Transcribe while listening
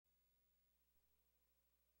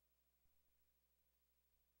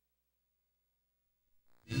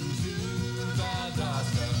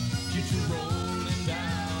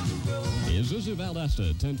Isuzu Valdosta,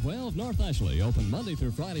 1012 North Ashley. Open Monday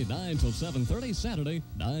through Friday, 9 till 7:30, Saturday,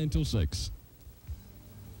 9 till 6.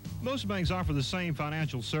 Most banks offer the same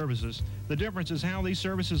financial services. The difference is how these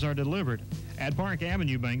services are delivered. At Park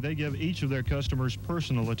Avenue Bank, they give each of their customers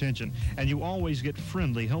personal attention, and you always get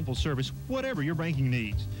friendly, helpful service, whatever your banking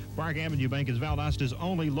needs. Park Avenue Bank is Valdosta's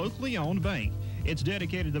only locally owned bank. It's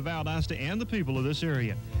dedicated to Valdosta and the people of this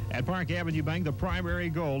area. At Park Avenue Bank, the primary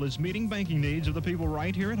goal is meeting banking needs of the people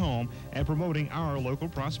right here at home and promoting our local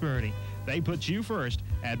prosperity. They put you first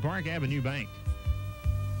at Park Avenue Bank.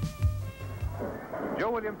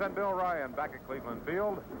 Joe Williams and Bill Ryan back at Cleveland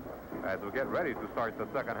Field as we get ready to start the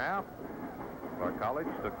second half. Clark College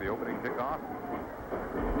took the opening kickoff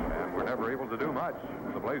and were never able to do much.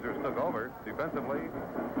 The Blazers took over defensively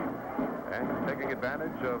and taking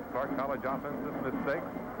advantage of Clark College offense's mistakes.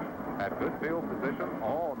 Had good field position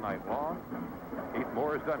all night long. Keith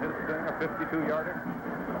Moore has done his thing, a 52-yarder.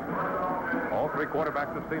 All three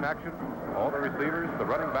quarterbacks have seen action. All the receivers, the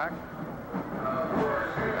running backs,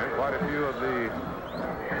 and quite a few of the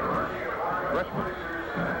freshmen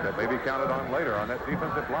that may be counted on later on that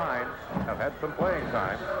defensive line have had some playing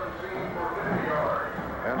time.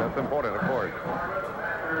 And that's important, of course.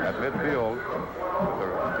 At midfield,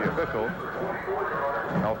 the officials,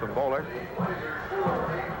 Nelson Bowler,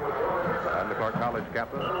 and the Clark College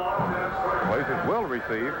captain. The Blazers will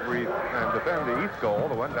receive and defend the east goal,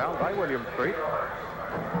 the one down by Williams Street.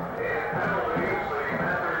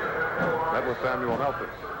 That was Samuel Nelson,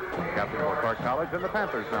 captain of Clark College, and the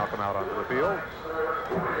Panthers now come out onto the field.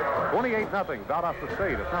 28-0, Valdosta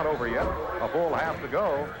State. It's not over yet. A full half to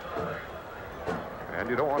go. And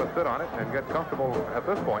you don't want to sit on it and get comfortable at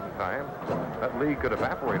this point in time. That lead could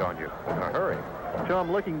evaporate on you in a hurry. So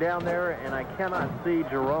I'm looking down there, and I cannot see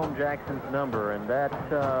Jerome Jackson's number, and that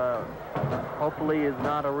hopefully is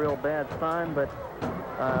not a real bad sign, but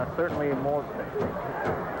certainly it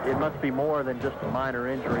must be more than just a minor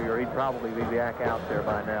injury, or he'd probably be back out there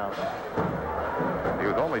by now. He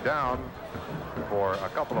was only down for a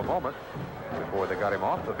couple of moments before they got him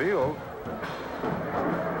off the field.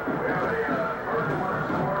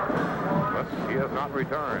 But he has not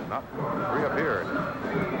returned, not reappeared.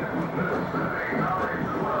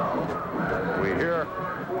 We hear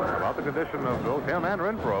about the condition of both him and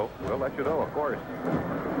Renfro. We'll let you know, of course.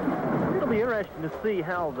 It'll be interesting to see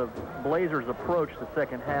how the Blazers approach the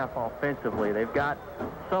second half offensively. They've got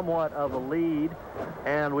somewhat of a lead,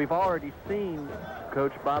 and we've already seen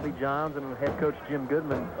Coach Bobby Johns and head coach Jim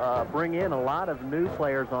Goodman bring in a lot of new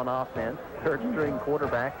players on offense, third-string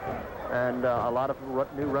quarterback, and a lot of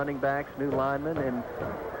new running backs, new linemen, and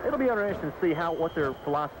it'll be interesting to see what their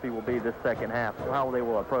philosophy will be this second half, how they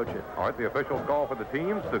will approach it. All right, the officials call for the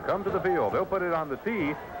teams to come to the field. They'll put it on the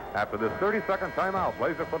tee after this 30-second timeout.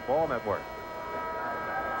 Blazer Football Network.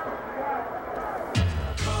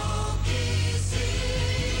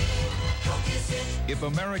 If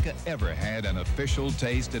America ever had an official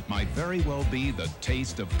taste, it might very well be the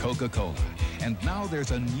taste of Coca-Cola. And now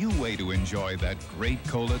there's a new way to enjoy that great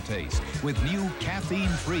cola taste with new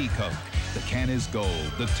caffeine-free Coke. The can is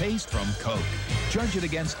gold, the taste from Coke. Judge it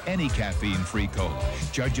against any caffeine-free cola.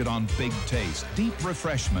 Judge it on big taste, deep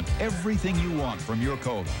refreshment, everything you want from your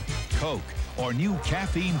cola. Coke or new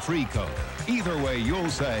caffeine-free Coke. Either way, you'll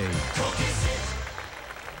say, Coke is it.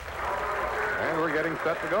 And we're getting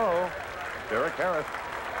set to go. Derek Harris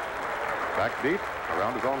back deep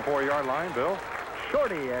around his own 4-yard line. Bill?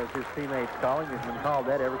 Shorty, as his teammates call him. He's been called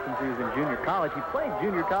that ever since he was in junior college. He played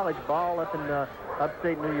junior college ball up in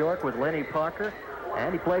upstate New York with Lenny Parker,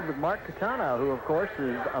 and he played with Mark Catano, who, of course,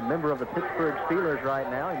 is a member of the Pittsburgh Steelers right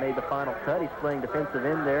now. He made the final cut. He's playing defensive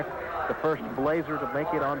end there, the first Blazer to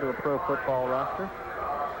make it onto a pro football roster.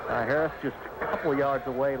 Harris just a couple yards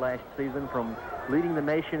away last season from leading the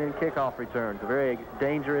nation in kickoff returns. A very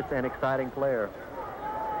dangerous and exciting player.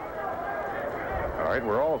 All right,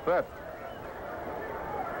 we're all set.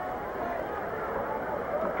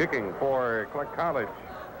 Kicking for Clark College,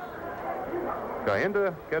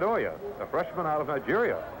 Kahinda Kedoya, a freshman out of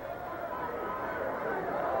Nigeria.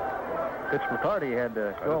 Pitch McCarty had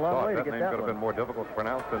to go a long way to get that one. That name could have been more difficult to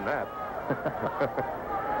pronounce than that.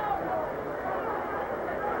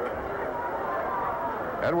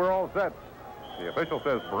 And we're all set. The official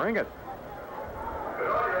says, bring it.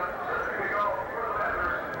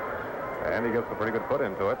 And he gets a pretty good foot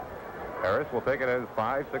into it. Harris will take it at his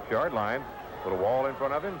 5-6-yard line. Put a wall in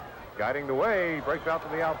front of him. Guiding the way. He breaks out to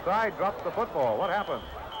the outside. Drops the football. What happened?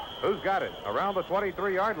 Who's got it? Around the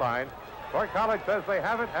 23-yard line. Clark College says they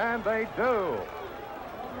have it, and they do.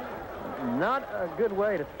 Not a good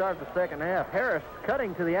way to start the second half. Harris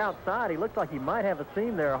cutting to the outside. He looked like he might have a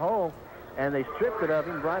seam there, a hole. and they stripped it of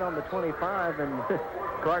him right on the 25, and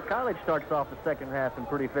Clark College starts off the second half in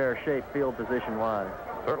pretty fair shape field position-wise.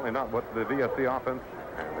 Certainly not what the VSC offense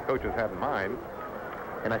and the coaches had in mind.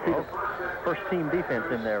 And I see the first-team defense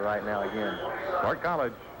in there right now again. Clark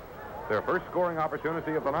College, their first scoring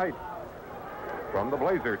opportunity of the night from the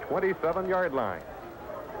Blazer 27-yard line.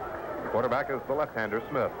 Quarterback is the left-hander,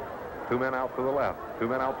 Smith. 2 men out to the left, 2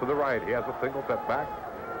 men out to the right. He has a single set back.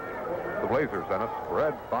 The Blazers and a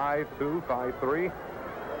spread 5-2, 5-3.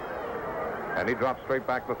 And he drops straight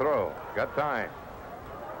back to throw. Got time.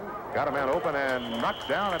 Got a man open and knocked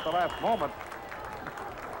down at the last moment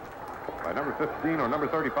by number 15 or number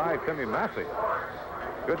 35, Timmy Massey.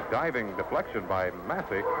 Good diving deflection by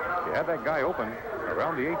Massey. He had that guy open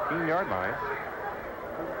around the 18-yard line.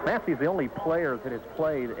 Massey's the only player that has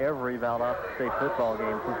played every Valdosta State football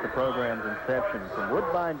game since the program's inception. From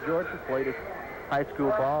Woodbine, Georgia, played his high school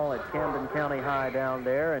ball at Camden County High down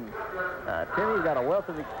there. And Timmy's got a wealth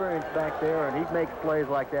of experience back there, and he makes plays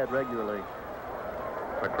like that regularly.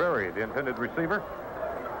 McCrary, the intended receiver.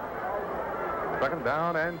 Second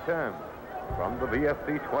down and 10 from the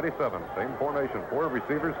VSC 27. Same formation, 4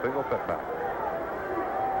 receivers, single setback.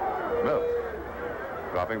 Smith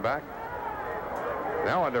dropping back.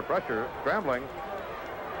 Now under pressure, scrambling,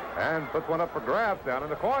 and puts one up for grabs down in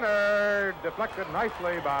the corner. Deflected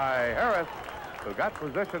nicely by Harris, who got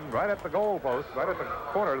position right at the goal post, right at the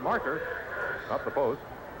corner of the marker, not the post,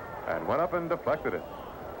 and went up and deflected it.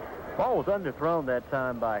 Ball was underthrown that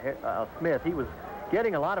time by Smith. He was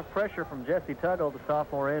getting a lot of pressure from Jesse Tuggle, the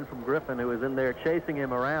sophomore end from Griffin, who was in there chasing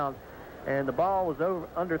him around. And the ball was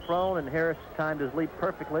underthrown, and Harris timed his leap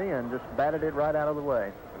perfectly and just batted it right out of the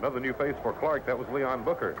way. Another new face for Clark. That was Leon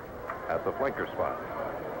Booker at the flanker spot.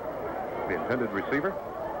 The intended receiver.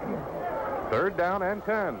 Third down and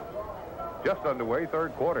 10. Just underway,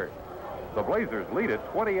 third quarter. The Blazers lead it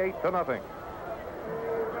 28-0.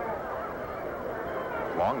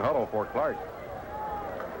 Long huddle for Clark.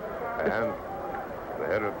 And the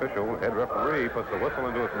head official, head referee, puts the whistle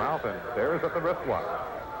into his mouth and stares at the wristwatch.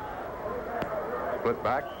 Split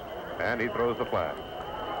back, and he throws the flag.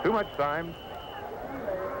 Too much time.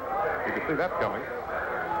 You can see that coming.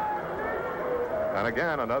 And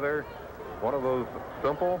again, another one of those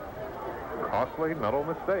simple, costly mental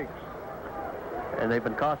mistakes. And they've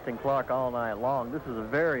been costing Clark all night long. This is a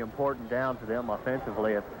very important down to them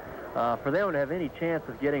offensively. If, for them to have any chance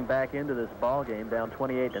of getting back into this ball game down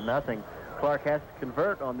 28-0, Clark has to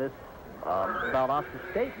convert on this Valdosta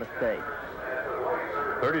State mistake.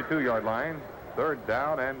 32-yard line. Third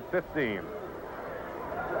down and 15.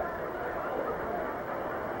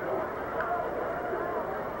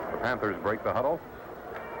 The Panthers break the huddle.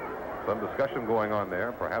 Some discussion going on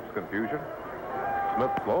there, perhaps confusion.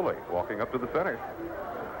 Smith slowly walking up to the center.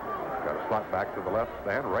 Got a slot back to the left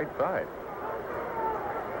stand, right side.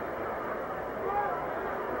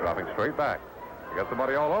 Dropping straight back. He got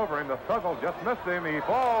somebody all over him. The struggle just missed him. He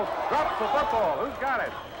falls, drops the football. Who's got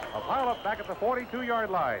it? A pile up back at the 42-yard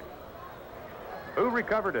line. Who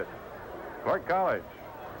recovered it? Clark College.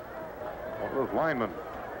 One of those linemen.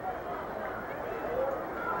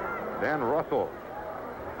 Dan Russell.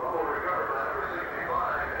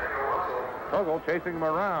 Tuggle chasing him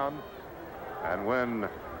around. And when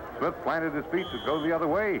Smith planted his feet to go the other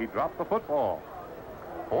way, he dropped the football.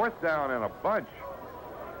 Fourth down and a bunch.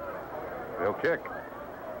 They'll kick.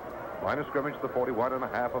 Line of scrimmage, the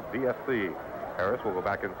 41.5 of VSC. Harris will go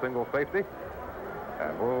back in single safety.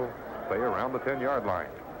 And we'll stay around the 10-yard line.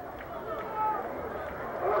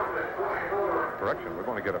 Correction, we're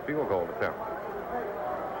going to get a field goal attempt.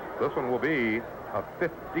 This one will be a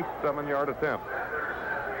 57-yard attempt.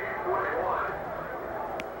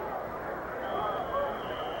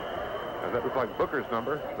 And that looks like Booker's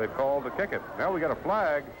number. They've called to kick it. Now we got a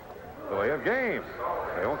flag. Delay of game.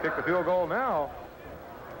 They won't kick the field goal now.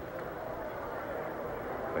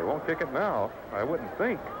 They won't kick it now, I wouldn't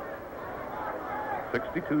think.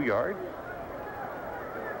 62 yards.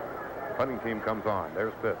 Punting team comes on.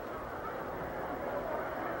 There's Pitts.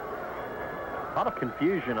 A lot of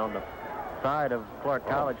confusion on the side of Clark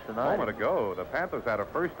College tonight. A moment ago, the Panthers had a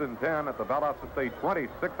 1st and 10 at the Valdosta State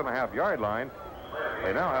 26.5-yard line.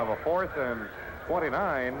 They now have a 4th and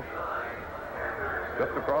 29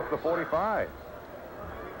 just across the 45.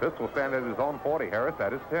 Pitts will stand at his own 40. Harris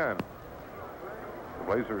at his 10. The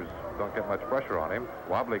Blazers don't get much pressure on him.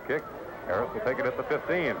 Wobbly kick. Harris will take it at the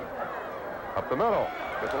 15. Up the middle.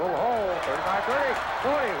 Gets a little hole. 35, 30,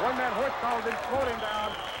 40. One-man horse collar didn't slow him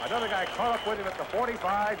down. Another guy caught up with him at the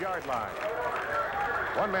 45-yard line.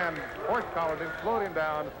 One-man horse collar didn't slow him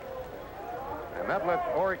down. And that lets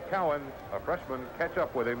Oric Cowan, a freshman, catch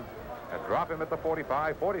up with him and drop him at the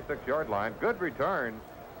 45, 46-yard line. Good return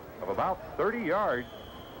of about 30 yards.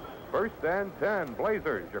 First and 10,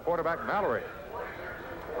 Blazers. Your quarterback, Mallory.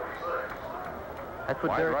 That's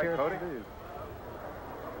what Wide Derek right, Harris Cody. can do.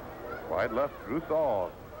 Wide left,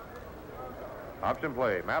 Drusall. Option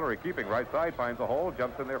play. Mallory keeping right side, finds a hole,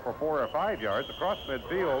 jumps in there for 4 or 5 yards across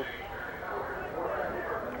midfield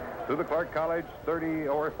to the Clark College 30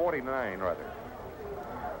 or 49 rather.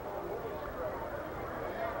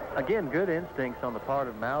 Again, good instincts on the part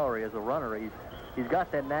of Mallory as a runner. He's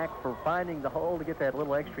got that knack for finding the hole to get that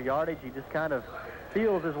little extra yardage. He just kind of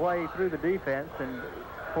feels his way through the defense, and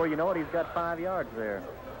before you know it, he's got 5 yards there.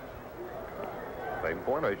 Same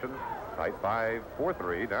formation. Tight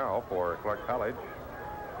 5-4-3 now for Clark College.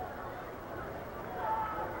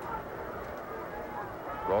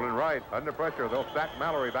 Rolling right, under pressure. They'll sack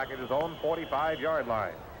Mallory back at his own 45-yard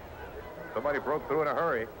line. Somebody broke through in a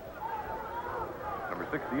hurry. Number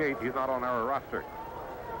 68, he's not on our roster.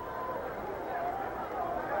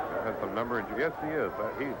 Has some number. Yes, he is.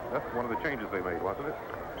 That's one of the changes they made, wasn't it?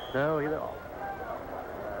 No,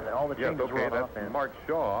 all the changes were on offense. That's Mark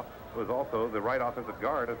Shaw, was also the right offensive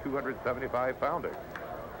guard, a 275-pounder.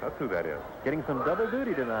 That's who that is. Getting some double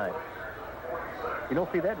duty tonight. You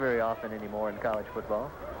don't see that very often anymore in college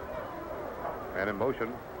football. And in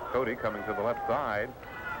motion, Cody coming to the left side.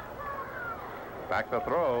 Back to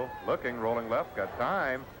throw, looking, rolling left, got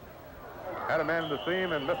time. Had a man in the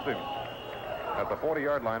seam and missed him at the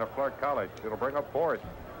 40-yard line of Clark College. It'll bring up 4th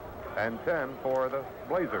and 10 for the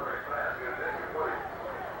Blazers.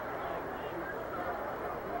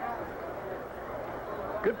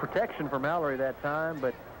 Good protection for Mallory that time,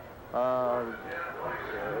 but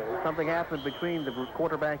something happened between the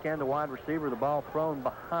quarterback and the wide receiver. The ball thrown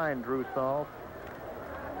behind Drusall.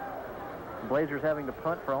 Blazers having to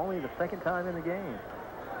punt for only the 2nd time in the game.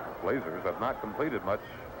 Blazers have not completed much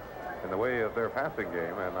in the way of their passing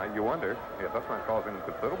game, and you wonder if that's not causing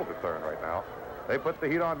considerable concern right now. They put the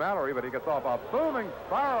heat on Mallory, but he gets off a booming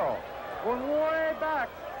spiral, going way back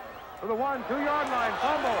to the 1-2-yard line.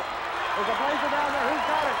 Fumble. There's a Blazer down there. Who's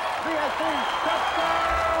got it? VSC.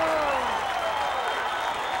 Touchdown!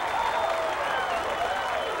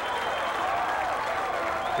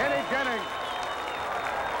 Kenny Jennings.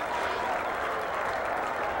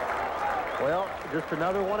 Well, just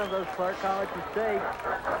another one of those Clark College mistakes.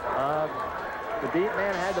 The deep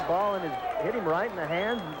man had the ball and hit him right in the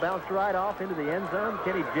hands and bounced right off into the end zone.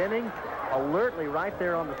 Kenny Jennings alertly right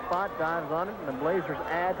there on the spot dives on it, and the Blazers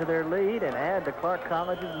add to their lead and add to Clark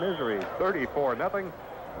College's misery. 34-0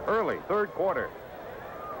 early, 3rd quarter.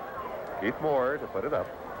 Keith Moore to put it up.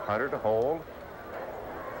 Hunter to hold.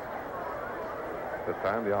 This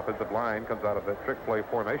time the offensive line comes out of that trick play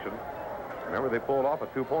formation. Remember, they pulled off a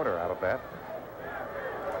 2-pointer out of that.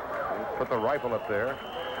 Put the rifle up there,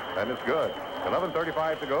 and it's good.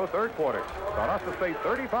 11:35 to go, 3rd quarter. Valdosta State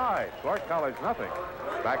 35, Clark College nothing.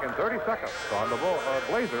 Back in 30 seconds on the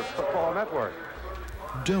Blazers Football Network.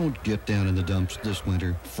 Don't get down in the dumps this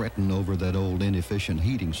winter fretting over that old inefficient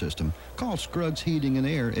heating system. Call Scruggs Heating and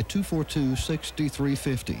Air at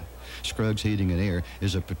 242-6350. Scruggs Heating and Air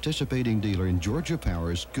is a participating dealer in Georgia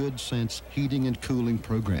Power's Good Sense Heating and Cooling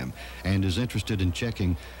program and is interested in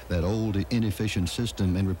checking that old inefficient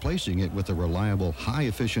system and replacing it with a reliable,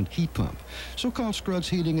 high-efficient heat pump. So call Scruggs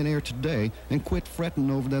Heating and Air today and quit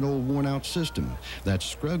fretting over that old worn-out system. That's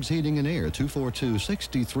Scruggs Heating and Air,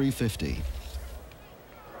 242-6350.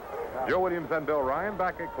 Joe Williams and Bill Ryan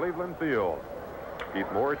back at Cleveland Field.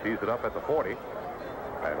 Keith Moore tees it up at the 40.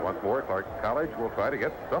 And once more, Clark College will try to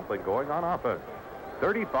get something going on offense.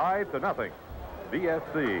 35-0,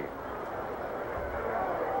 VSC.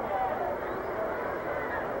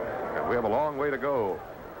 And we have a long way to go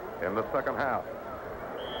in the 2nd half.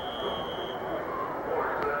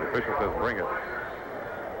 The official says bring it.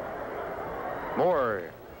 Moore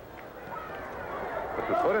puts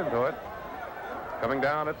his foot into it. Coming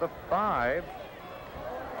down at the 5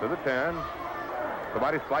 to the 10.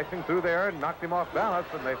 Somebody slicing through there and knocked him off balance,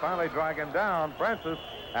 and they finally drag him down. Francis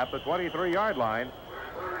at the 23-yard line.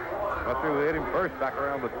 Must have hit him first back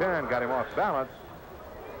around the 10, got him off balance.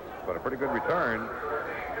 But a pretty good return.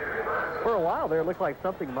 For a while there, it looked like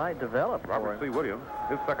something might develop. Robert C. Williams,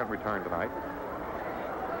 his 2nd return tonight.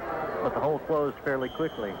 But the hole closed fairly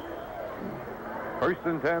quickly. 1st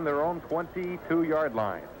and 10, their own 22-yard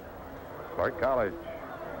line. Clark College.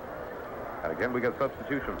 And again, we get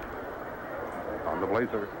substitution on the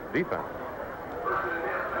Blazer defense.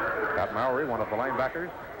 Scott Mowry, one of the linebackers.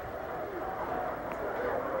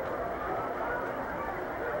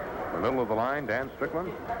 In the middle of the line, Dan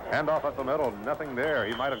Strickland. Hand off at the middle, nothing there.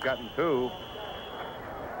 He might have gotten 2.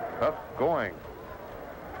 Tough going.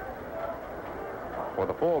 For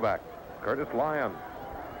the fullback, Curtis Lyons.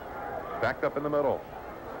 Stacked up in the middle.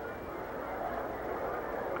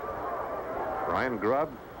 Ryan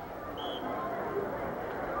Grubbs.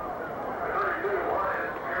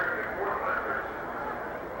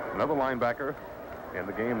 Another linebacker in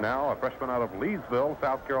the game now, a freshman out of Leesville,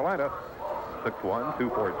 South Carolina, 6'1",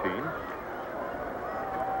 214.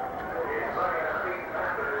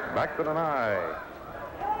 Back to the nine.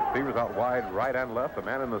 Receivers out wide, right and left. A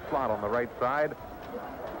man in the slot on the right side.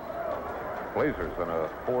 Blazers in a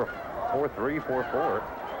 4-3, 4-4.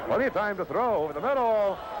 Plenty of time to throw in the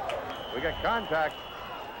middle. We get contact.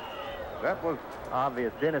 That was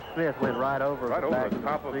obvious. Dennis Smith went right over the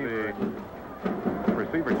top of the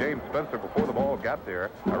receiver, James Spencer, before the ball got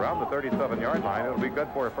there. Around the 37-yard line. It'll be good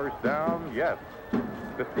for a first down. Yes.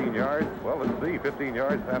 15 yards. Well, let's see. 15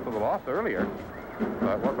 yards after the loss earlier.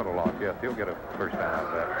 It wasn't a loss. Yes, he'll get a first down out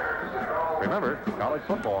of that. Remember, college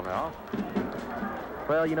football now.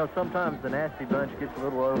 Well, you know, sometimes the nasty bunch gets a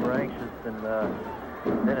little over-anxious, and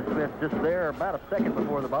Dennis Smith just there about a second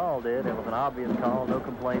before the ball did. It was an obvious call. No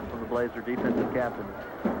complaints from the Blazer defensive captain.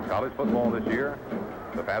 College football this year,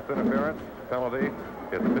 the pass interference penalty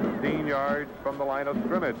is 15 yards from the line of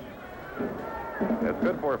scrimmage. It's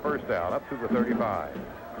good for a first down up to the 35.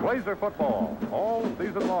 Blazer football all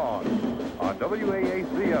season long on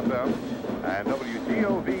WAAC FM and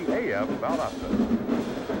WGOV AM Valdosta.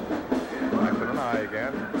 Back to the nine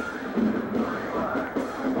again.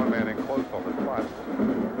 One man in close on the spot.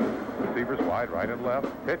 Receivers wide, right and left.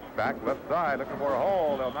 Pitch back left side, looking for a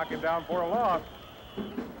hole. They'll knock him down for a loss.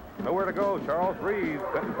 Nowhere to go. Charles Reeves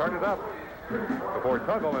couldn't turn it up before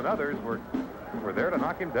Tuggle and others were there to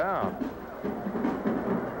knock him down.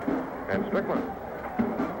 And Strickland,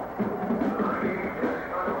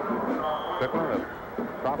 a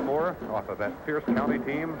sophomore off of that Pierce County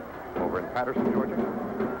team over in Patterson, Georgia.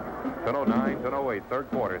 10:09, 10:08, third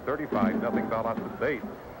quarter, 35-0 Valdosta State.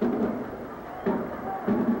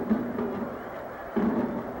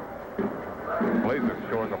 Blazers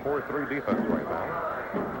showing a 4-3 defense right now.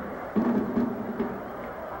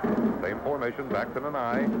 Same formation, back to the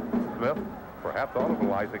nine. Smith, perhaps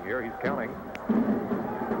audibilizing here. He's counting.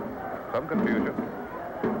 Some confusion.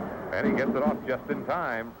 And he gets it off just in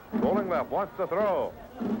time. Rolling left, wants to throw.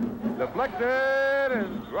 Deflected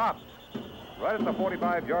and dropped right at the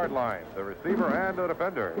 45-yard line. The receiver and the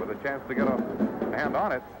defender with a chance to get a hand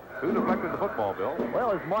on it. Who deflected the football, Bill?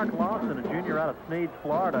 Well, it's Mark Lawson, a junior out of Sneads,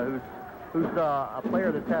 Florida, who's a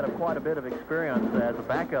player that's had quite a bit of experience as a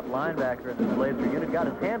backup linebacker in the Blazer unit. Got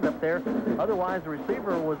his hand up there. Otherwise, the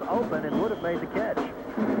receiver was open and would have made the catch.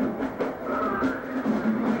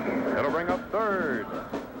 It'll bring up third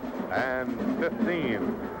and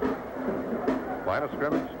 15. Line of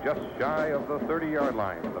scrimmage just shy of the 30-yard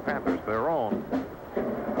line. The Panthers, their own.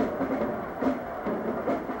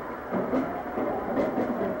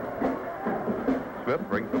 Smith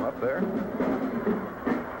brings them up there.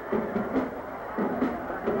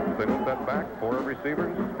 Single set back, four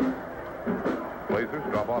receivers. Blazers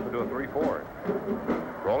drop off into a 3-4.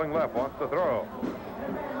 Rolling left, wants to throw.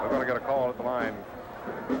 They're going to get a call at the line.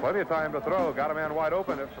 Plenty of time to throw. Got a man wide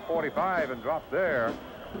open. It's the 45 and dropped there.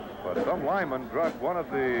 But some lineman dragged one of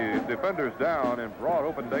the defenders down in broad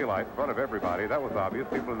open daylight in front of everybody. That was obvious.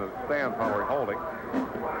 People in the stands hollering holding.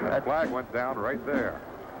 That flag went down right there.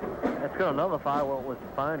 That's going to nullify what was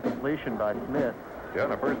a fine completion by Smith. Yeah,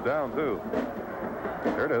 and a first down, too.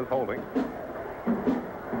 There it is, holding.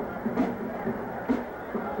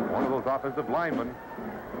 One of those offensive linemen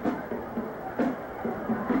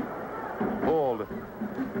pulled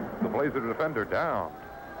the Blazer defender down.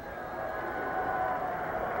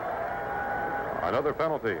 Another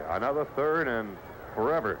penalty, another third and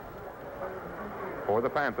forever for the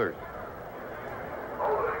Panthers.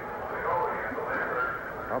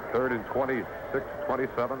 Up third and 26,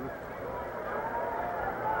 27.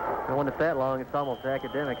 And when it's that long, it's almost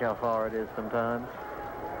academic how far it is sometimes.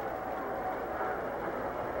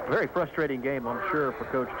 Very frustrating game, I'm sure, for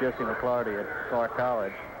Coach Jesse McClarty at Clark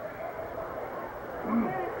College.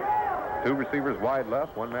 Two receivers wide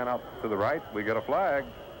left, one man out to the right. We get a flag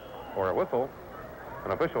or a whistle,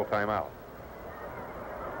 an official timeout.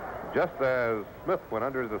 Just as Smith went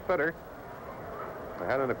under the center, they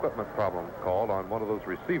had an equipment problem called on one of those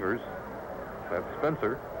receivers. That's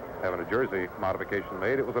Spencer, having a jersey modification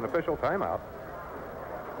made. It was an official timeout.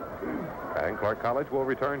 And Clark College will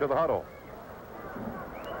return to the huddle.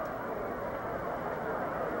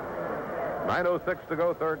 9:06 to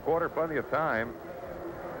go, third quarter, plenty of time.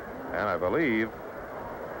 And I believe,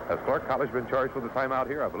 has Clark College been charged with a timeout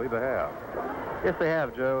here? I believe they have. Yes, they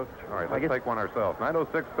have, Joe. All right, let's take one ourselves.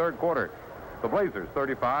 9:06, third quarter. The Blazers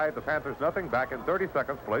 35, the Panthers nothing. Back in 30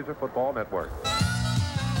 seconds, Blazer Football Network.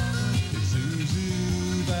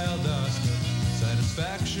 Isuzu Valdosta,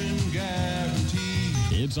 satisfaction guaranteed.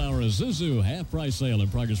 It's our Isuzu half-price sale in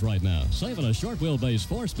progress right now. Save on a short wheelbase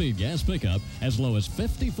 4-speed gas pickup as low as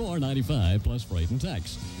 $54.95 plus freight and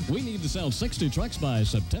tax. We need to sell 60 trucks by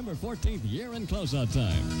September 14th, year-end closeout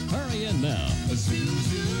time. Hurry in now.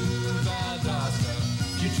 Isuzu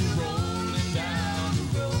Valdosta, get you rolling down the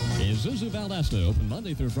road. Isuzu Valdosta, open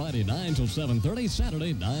Monday through Friday, 9 till 7:30,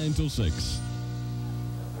 Saturday, 9 till 6.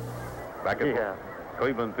 Back at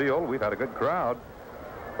Cleveland Field, we've had a good crowd.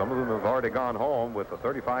 Some of them have already gone home with the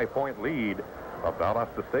 35-point lead of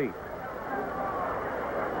Valdosta State.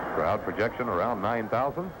 Crowd projection around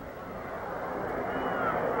 9,000.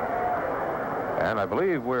 And I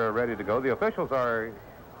believe we're ready to go. The officials are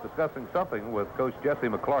discussing something with Coach Jesse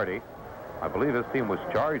McClarty. I believe his team was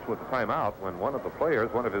charged with a timeout when one of the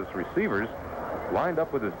players, one of his receivers, lined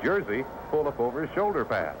up with his jersey, pulled up over his shoulder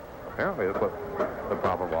pad. Apparently that's what the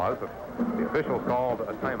problem was. The officials called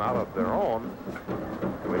a timeout of their own.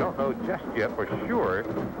 We don't know just yet for sure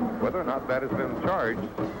whether or not that has been charged.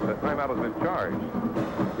 That timeout has been charged.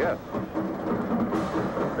 Yes.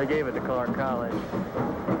 They gave it to Clark College.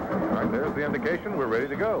 All right, there's the indication. We're ready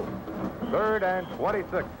to go. 3rd and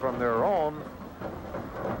 26 from their own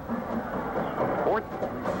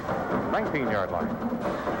 19-yard line.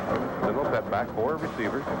 Little setback for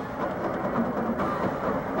receivers.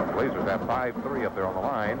 Blazers have 5-3 up there on the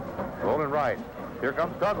line. Rolling right. Here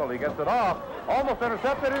comes Tuggle. He gets it off. Almost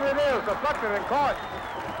intercepted, and it is. Deflected and caught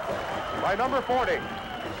by number 40.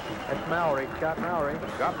 That's Mallory, Scott Mallory.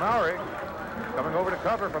 Scott Mallory coming over to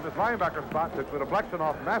cover from his linebacker spot. Took the deflection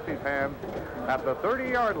off Massey's hand at the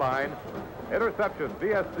 30-yard line. Interception.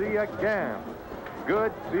 VSC again.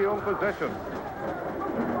 Good field position.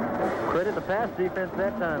 Credit the pass defense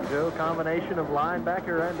that time, Joe. Combination of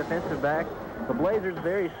linebacker and defensive back. The Blazers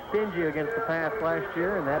very stingy against the pass last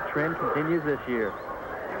year, and that trend continues this year.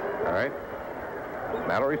 All right.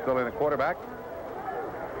 Mallory still in at quarterback.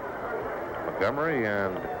 Montgomery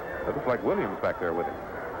and it looks like Williams back there with him.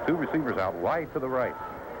 2 receivers out wide to the right.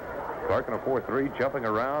 Clark in a 4-3, jumping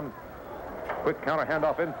around. Quick counter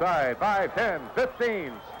handoff inside. 5, 10,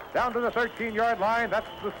 15. Down to the 13-yard line. That's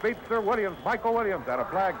the speedster Williams, Michael Williams, at a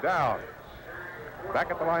flag down.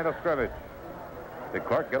 Back at the line of scrimmage. Did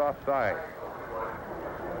Clark get offside?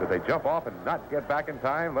 Did they jump off and not get back in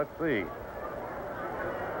time? Let's see.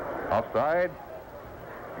 Offside.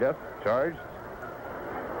 Yes, charged.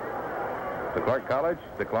 To Clark College,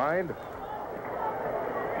 declined.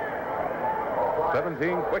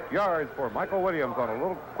 17 quick yards for Michael Williams on a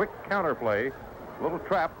little quick counter play. Little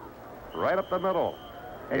trap right up the middle.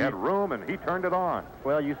 He had room, and he turned it on.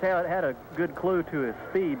 Well, you saw it had a good clue to his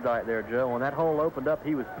speed right there, Joe. When that hole opened up,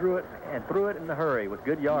 he was through it, and through it in a hurry with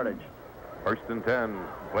good yardage. 1st and 10,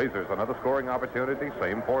 Blazers, another scoring opportunity.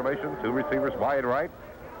 Same formation, 2 receivers wide right.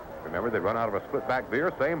 Remember, they run out of a split back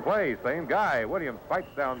veer. Same play, same guy. Williams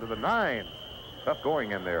fights down to the 9. Tough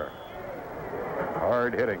going in there.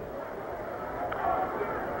 Hard hitting.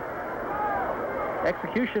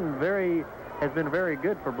 Execution has been very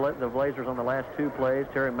good for the Blazers on the last 2 plays.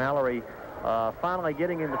 Terry Mallory finally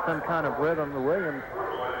getting into some kind of rhythm. Williams,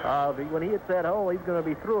 when he hits that hole, he's going to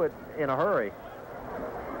be through it in a hurry.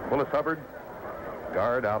 Willis Hubbard,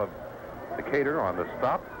 guard out of Decatur on the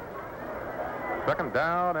stop. 2nd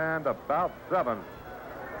down and about 7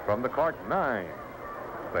 from the Clark 9.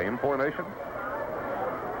 Same formation.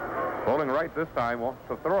 Rolling right this time, wants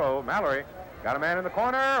to throw. Mallory got a man in the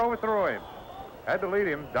corner, overthrew him. Had to lead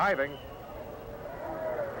him, diving.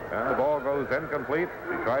 And the ball goes incomplete.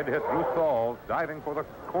 He tried to hit Bruce Sauls, diving for the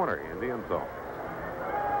corner in the end zone.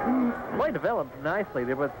 Play developed nicely.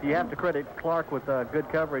 You have to credit Clark with good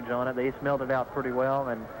coverage on it. They smelled it out pretty well,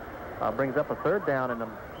 and brings up a 3rd down and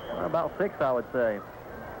about 6, I would say.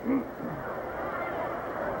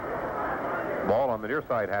 Ball on the near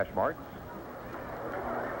side hash marks.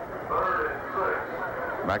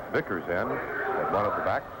 Max Vickers in at one of the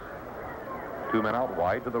backs. 2 men out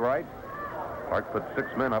wide to the right. Clark put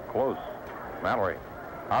 6 men up close. Mallory,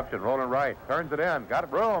 option, rolling right, turns it in, got it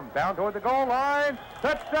room, down toward the goal line,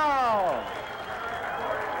 touchdown!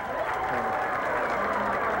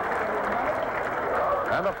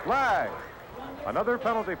 And a flag, another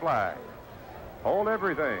penalty flag. Hold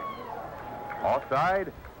everything.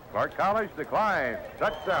 Offside, Clark College declines,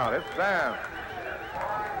 touchdown, it stands.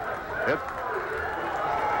 It's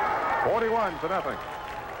 41-0.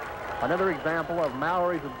 Another example of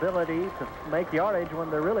Mallory's ability to make yardage when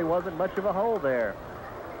there really wasn't much of a hole there.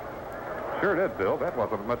 Sure did, Bill. That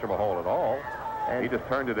wasn't much of a hole at all. He just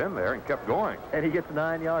turned it in there and kept going. And he gets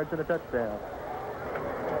 9 yards and a touchdown.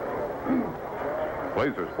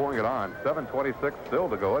 Blazers pouring it on. 7:26 still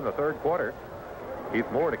to go in the third quarter. Keith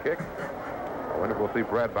Moore to kick. I wonder if we'll see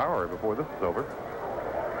Brad Bauer before this is over.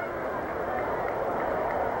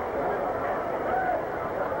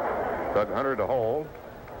 Doug Hunter to hold.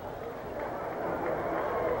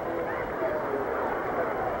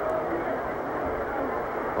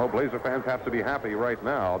 Well, Blazer fans have to be happy right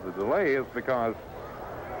now. The delay is because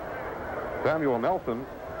Samuel Nelson,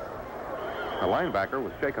 a linebacker,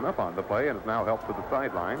 was shaken up on the play and is now helped to the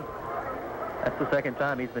sideline. That's the second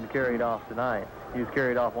time he's been carried off tonight. He was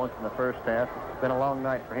carried off once in the first half. It's been a long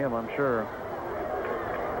night for him, I'm sure.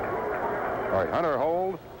 All right, Hunter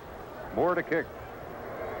holds. Moore to kick.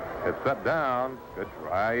 It's set down. Good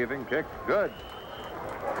driving kick. Good.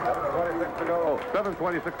 7:26 to go.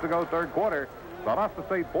 7:26 to go, third quarter. Valdosta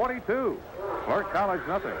State 42. Clark College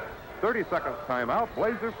nothing. 30 seconds timeout.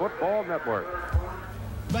 Blazer Football Network.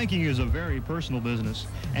 Banking is a very personal business,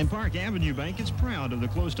 and Park Avenue Bank is proud of the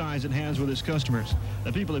close ties it has with its customers.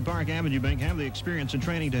 The people at Park Avenue Bank have the experience and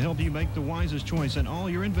training to help you make the wisest choice in all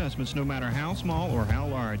your investments, no matter how small or how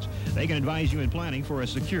large. They can advise you in planning for a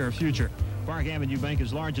secure future. Park Avenue Bank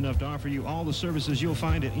is large enough to offer you all the services you'll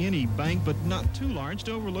find at any bank, but not too large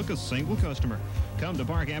to overlook a single customer. Come to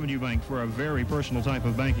Park Avenue Bank for a very personal type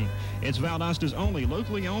of banking. It's Valdosta's only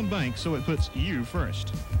locally owned bank, so it puts you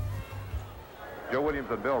first. Joe Williams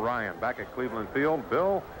and Bill Ryan back at Cleveland Field.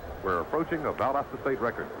 Bill, we're approaching a Valdosta State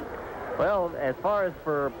record. Well, as far as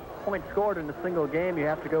for points scored in a single game, you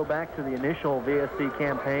have to go back to the initial VSC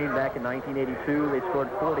campaign back in 1982. They scored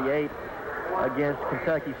 48 against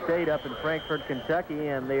Kentucky State up in Frankfort, Kentucky,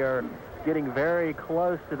 and they are getting very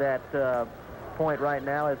close to that point right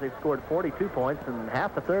now as they've scored 42 points in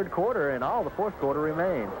half the third quarter, and all the fourth quarter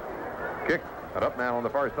remains. Kick, and up now on the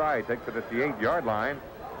far side, takes it at the 8-yard line.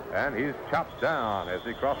 And he's chopped down as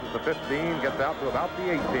he crosses the 15, gets out to about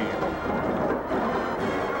the 18.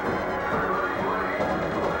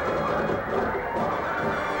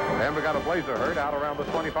 And we got a Blazer hurt out around the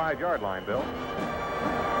 25-yard line, Bill.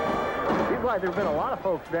 Seems like there have been a lot of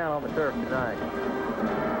folks down on the turf tonight.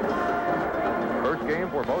 First game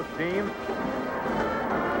for both teams.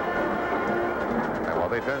 And while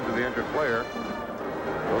they tend to the injured player,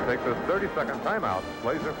 we'll take this 30-second timeout.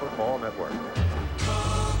 Blazer Football Network.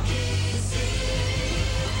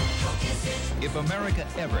 If America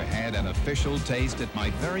ever had an official taste, it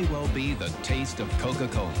might very well be the taste of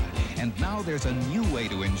Coca-Cola. And now there's a new way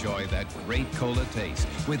to enjoy that great cola taste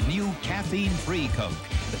with new caffeine-free Coke.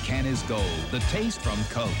 The can is gold, the taste from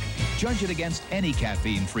Coke. Judge it against any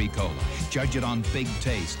caffeine-free cola. Judge it on big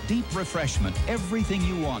taste, deep refreshment, everything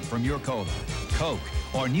you want from your cola. Coke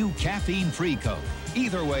or new caffeine-free Coke.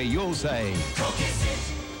 Either way, you'll say, Coke is it.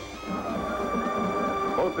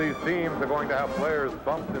 Both these teams are going to have players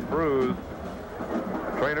bumped and bruised.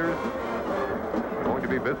 Trainers are going to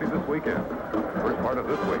be busy this weekend. First part of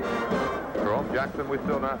this week. Jerome Jackson, we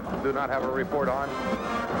still do not have a report on.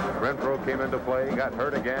 Renfro came into play, got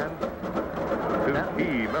hurt again. Two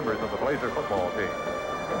key members of the Blazer football team.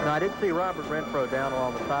 Now, I did see Robert Renfro down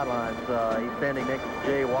along the sidelines. He's standing next to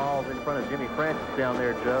Jay Walls in front of Jimmy Francis down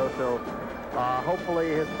there, Joe. So hopefully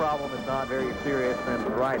his problem is not very serious, and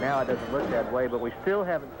right now it doesn't look that way. But we still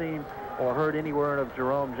haven't seen or heard any word of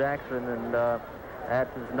Jerome Jackson, and that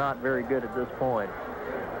is not very good at this point.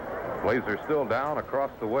 Blazers still down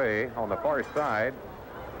across the way on the far side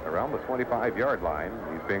around the 25-yard line.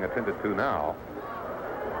 He's being attended to now.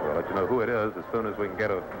 We'll let you know who it is as soon as we can get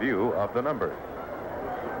a view of the numbers.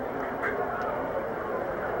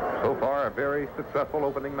 So far, a very successful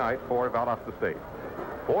opening night for Valdosta State.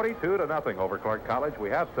 42-0 over Clark College. We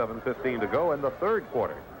have 7:15 to go in the third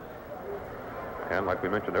quarter. And like we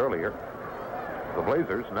mentioned earlier, the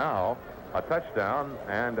Blazers now a touchdown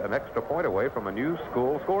and an extra point away from a new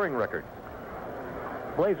school scoring record.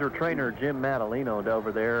 Blazer trainer Jim Madalino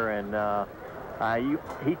over there, and the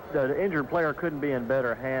injured player couldn't be in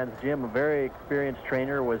better hands. Jim, a very experienced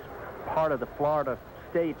trainer, was part of the Florida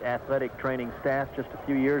State athletic training staff just a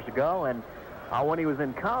few years ago, and when he was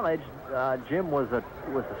in college, Jim was a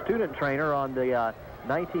student trainer on the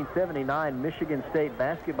 1979 Michigan State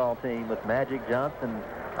basketball team with Magic Johnson,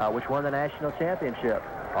 which won the national championship.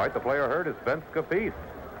 All right, the player hurt is Vince Capice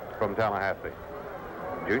from Tallahassee,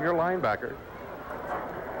 junior linebacker.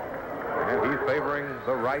 And he's favoring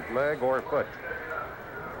the right leg or foot.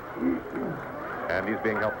 And he's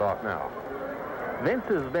being helped off now. Vince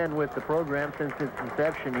has been with the program since its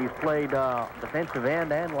inception. He's played defensive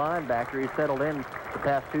end and linebacker. He's settled in the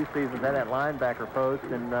past 2 seasons at that linebacker post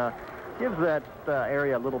and gives that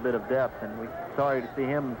area a little bit of depth. And we're sorry to see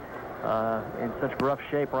him in such rough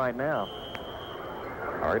shape right now.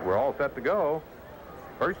 All right, we're all set to go.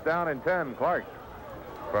 First down and 10, Clark.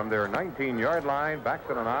 From their 19-yard line, back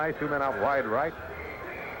to the eye, 2 men out wide right.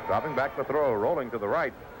 Dropping back the throw, rolling to the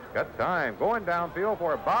right. Got time, going downfield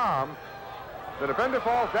for a bomb. The defender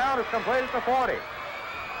falls down, it's completed to 40.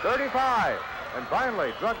 35, and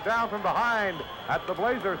finally struck down from behind at the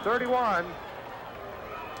Blazers 31.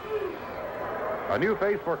 A new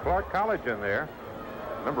face for Clark College in there.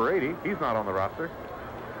 Number 80, he's not on the roster.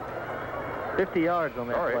 50 yards on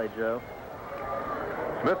that play, Joe.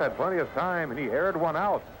 Smith had plenty of time, and he aired one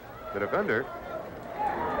out. The defender,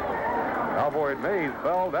 Alvoid Mays,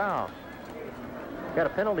 fell down. Got a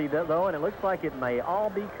penalty, though, and it looks like it may all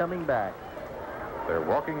be coming back. They're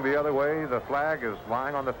walking the other way. The flag is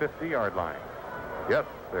lying on the 50-yard line. Yes,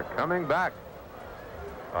 they're coming back.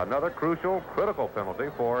 Another crucial, critical penalty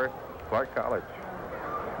for Clark College.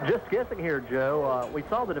 Just guessing here, Joe, we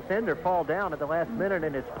saw the defender fall down at the last minute,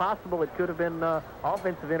 and it's possible it could have been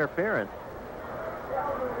offensive interference.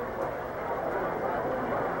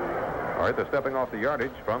 All right, they're stepping off the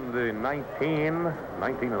yardage from the 19 and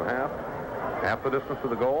a half. Half the distance to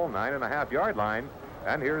the goal, 9.5-yard line.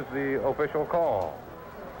 And here's the official call.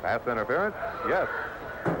 Pass interference, yes.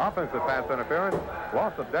 Offensive pass interference,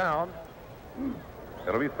 loss of down.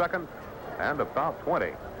 It'll be second and about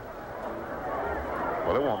 20.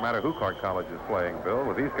 Well, it won't matter who Clark College is playing, Bill,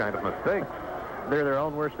 with these kind of mistakes. They're their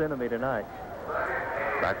own worst enemy tonight.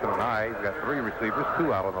 Back to the nine. He's got 3 receivers,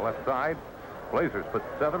 2 out on the left side. Blazers put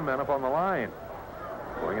 7 men up on the line,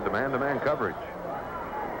 going into man-to-man coverage.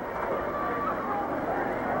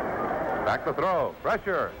 Back to throw.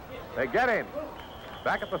 Pressure. They get him.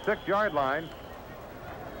 Back at the 6-yard line.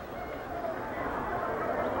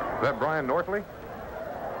 Is that Brian Nortley?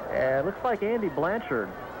 It looks like Andy Blanchard.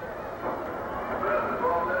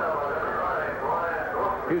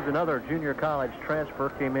 Who's another junior college transfer,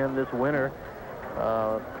 came in this winter.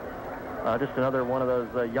 Just another one of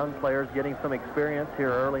those young players getting some experience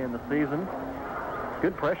here early in the season.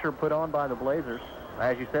 Good pressure put on by the Blazers.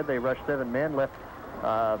 As you said, they rushed 7 men, left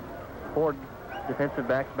 4 defensive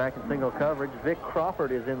backs back in single coverage. Vic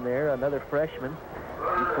Crawford is in there, another freshman.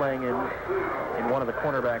 He's playing in one of the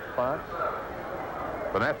cornerback spots.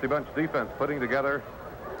 The Nasty Bunch defense putting together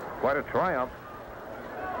quite a triumph.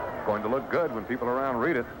 It's going to look good when people around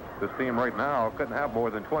read it. This team right now couldn't have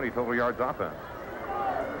more than 20 total yards offense.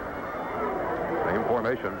 Same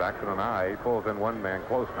formation, back to the eye. He pulls in 1 man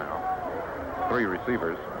close now. 3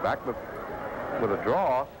 receivers. Back with a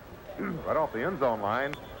draw right off the end zone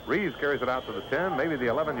line. Reeves carries it out to the 10, maybe the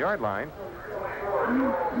 11-yard line.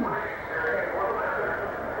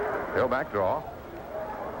 Tailback draw.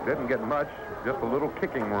 Didn't get much, just a little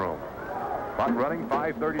kicking room. Clock running,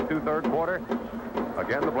 5:32 third quarter.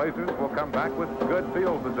 Again, the Blazers will come back with good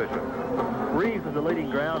field position. Reeves is the leading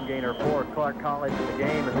ground gainer for Clark College in the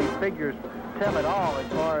game, and these figures tell it all as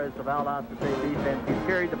far as the Valdosta State defense. He's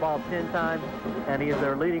carried the ball 10 times, and he is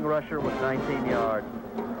their leading rusher with 19 yards.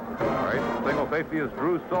 All right, single safety is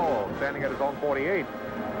Drew Soll, standing at his own 48.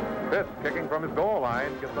 Fitz kicking from his goal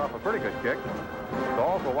line, gets off a pretty good kick.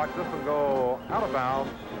 Soll will watch this one go out of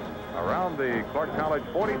bounds around the Clark College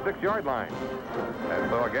 46-yard line. And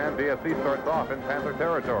so again, DSC starts off in Panther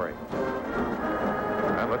territory.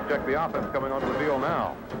 And let's check the offense coming onto the field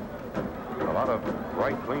now. A lot of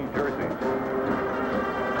bright, clean jerseys.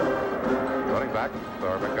 Running backs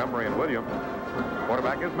are Montgomery and Williams.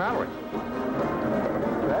 Quarterback is Mallory.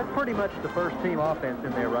 That's pretty much the first-team offense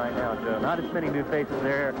in there right now, Joe. Not as many new faces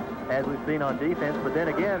there as we've seen on defense, but then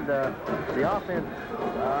again, the offense,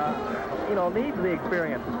 needs the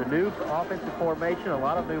experience. It's a new offensive formation, a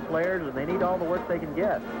lot of new players, and they need all the work they can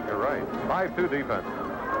get. You're right. 5-2 defense.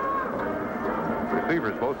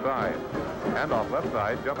 Receivers both sides. Handoff left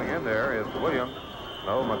side. Jumping in there is Williams.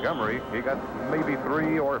 No, Montgomery. He got maybe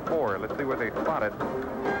 3 or 4. Let's see where they spot it.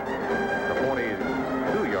 The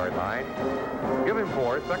 42-yard line. Give him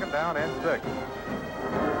 4. Second down and 6.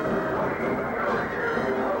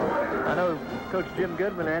 I know Coach Jim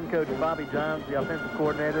Goodman and Coach Bobby Johns, the offensive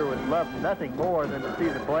coordinator, would love nothing more than to see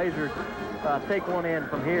the Blazers take one in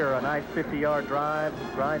from here. A nice 50-yard drive,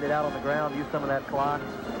 grind it out on the ground, use some of that clock.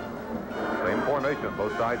 Same formation,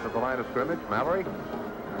 both sides of the line of scrimmage. Mallory.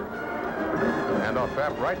 And on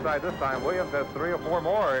trap right side this time, Williams has 3 or 4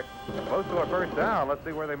 more. Close to a first down. Let's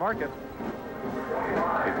see where they mark it.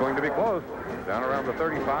 He's going to be close. Down around the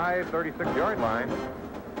 35, 36-yard line.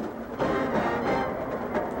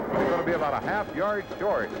 He's going to be about a half yard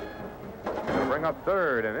short. Going to bring up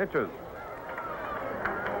third in inches.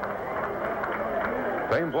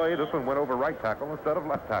 Same play. This one went over right tackle instead of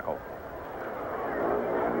left tackle.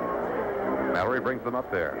 Mallory brings them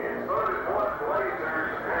up there.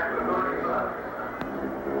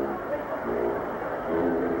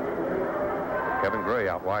 Kevin Gray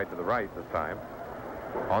out wide to the right this time.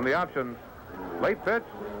 On the option, late pitch.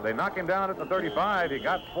 They knock him down at the 35. He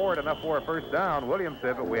got forward enough for a first down. Williams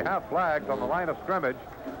did, but we have flags on the line of scrimmage.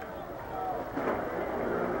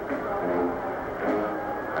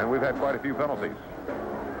 And we've had quite a few penalties.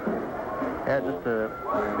 Yeah, just to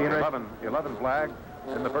be interesting. 11 flags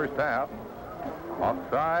in the first half.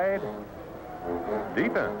 Offside.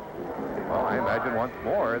 Defense. Well, I imagine once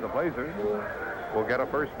more the Blazers will get a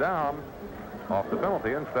first down off the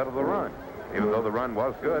penalty instead of the run. Even though the run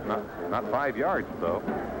was good, not 5 yards, though.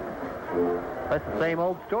 That's the same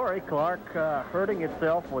old story. Clark hurting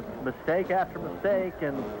itself with mistake after mistake,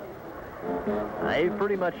 and they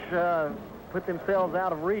pretty much put themselves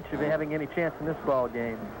out of reach of having any chance in this ball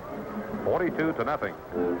game. 42-0.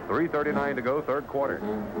 3:39 to go, third quarter.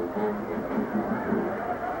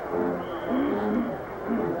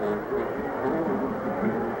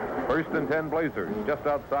 First and 10 Blazers, just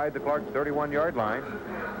outside the Clark 31-yard line.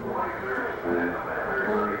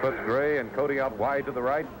 He puts Gray and Cody out wide to the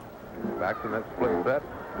right. Backs in that split set.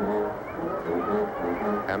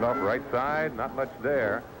 Hand off right side, not much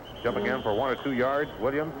there. Jump again for 1 or 2 yards.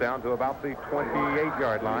 Williams down to about the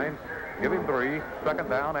 28-yard line. Give him 3, second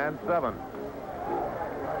down and 7.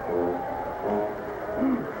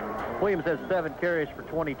 Williams has 7 carries for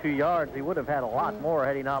 22 yards. He would have had a lot more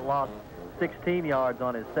had he not lost 16 yards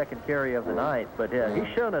on his second carry of the night. But he's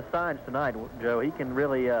shown us signs tonight, Joe. He can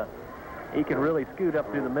really scoot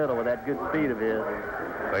up through the middle with that good speed of his.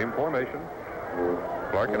 Same formation.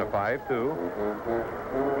 Clark in a 5-2.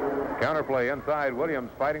 Counterplay inside.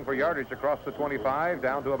 Williams fighting for yardage across the 25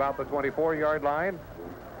 down to about the 24-yard line.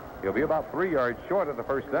 He'll be about 3 yards short of the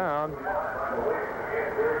first down.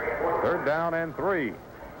 Third down and 3.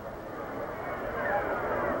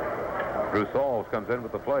 Drew Sauls comes in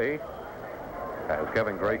with the play as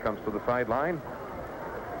Kevin Gray comes to the sideline.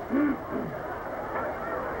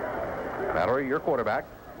 Mallory, your quarterback.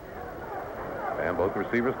 And both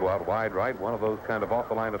receivers go out wide right. One of those kind of off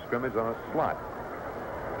the line of scrimmage on a slot.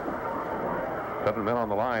 7 men on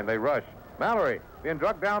the line. They rush. Mallory being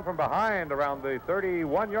drugged down from behind around the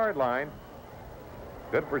 31-yard line.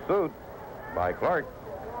 Good pursuit by Clark.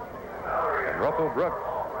 And Russell Brooks,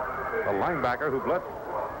 a linebacker who blitzed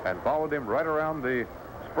and followed him right around the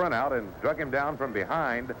sprint out and drug him down from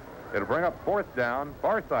behind. It'll bring up fourth down,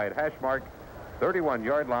 far side, hash mark,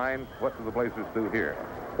 31-yard line. What do the Blazers do here?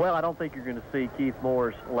 Well, I don't think you're going to see Keith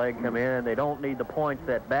Moore's leg come in. They don't need the points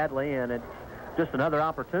that badly, and it's just another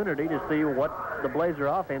opportunity to see what the Blazer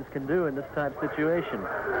offense can do in this type of situation.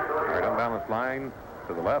 All right, unbalanced line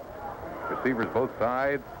to the left. Receivers both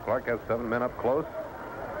sides. Clark has 7 men up close.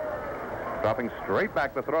 Dropping straight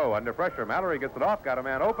back to throw under pressure. Mallory gets it off, got a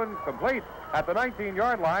man open, complete at the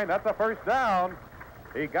 19-yard line. That's a first down.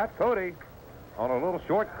 He got Cody on a little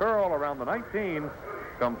short curl around the 19,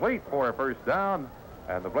 complete for a first down,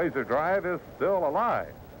 and the Blazer drive is still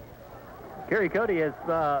alive. Kerry Cody has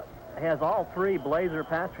all 3 Blazer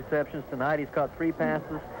pass receptions tonight. He's caught 3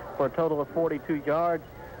 passes for a total of 42 yards.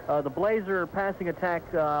 The Blazer passing attack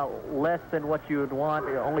less than what you would want.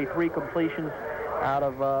 Only 3 completions out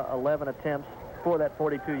of 11 attempts for that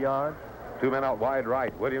 42 yards. 2 men out wide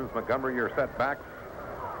right. Williams, Montgomery, your setbacks.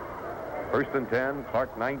 First and 10,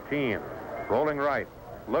 Clark 19. Rolling right,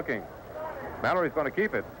 looking. Mallory's going to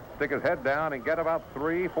keep it. Stick his head down and get about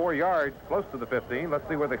 3-4 yards close to the 15. Let's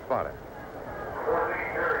see where they spot it.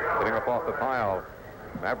 Getting up off the pile,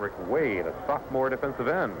 Maverick Wade, a sophomore defensive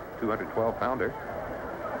end, 212-pounder.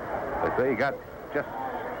 They say he got just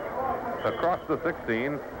across the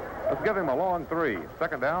 16. Let's give him a long 3.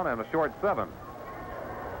 Second down and a short 7.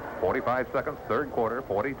 45 seconds, third quarter,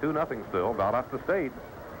 42-0 still, Valdosta State.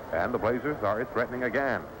 And the Blazers are threatening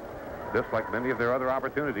again. Just like many of their other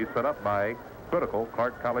opportunities set up by critical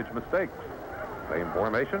Clark College mistakes. Same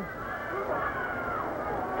formation.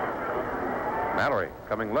 Mallory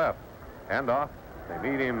coming left. Handoff. They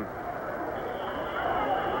need him.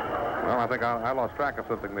 Well, I think I lost track of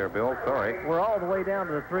something there, Bill. Sorry. We're all the way down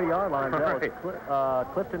to the 3-yard line. That was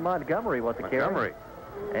Clifton Montgomery was the carry. Montgomery.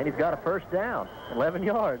 And he's got a first down, 11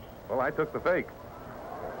 yards. Well, I took the fake.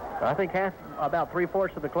 I think about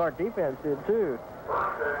 3/4 of the Clark defense did, too.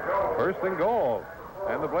 First and goal.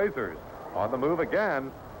 And the Blazers on the move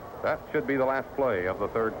again. That should be the last play of the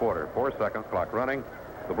third quarter. 4 seconds, clock running.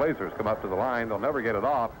 The Blazers come up to the line. They'll never get it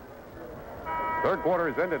off. Third quarter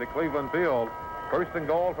is ended at Cleveland Field. First and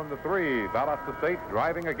goal from the 3. Valdosta State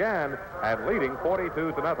driving again and leading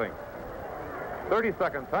 42-0.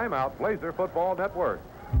 30-second timeout, Blazer Football Network.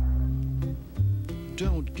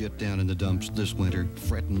 Don't get down in the dumps this winter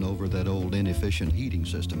fretting over that old inefficient heating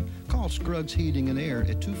system. Call Scruggs Heating and Air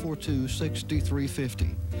at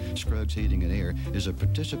 242-6350. Scruggs Heating and Air is a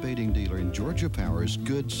participating dealer in Georgia Power's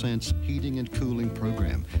Good Sense Heating and Cooling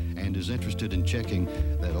program and is interested in checking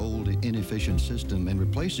that old inefficient system and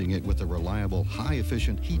replacing it with a reliable,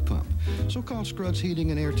 high-efficient heat pump. So call Scruggs Heating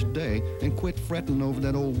and Air today and quit fretting over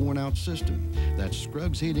that old worn-out system. That's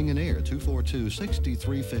Scruggs Heating and Air,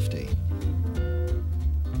 242-6350.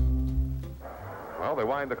 Well, they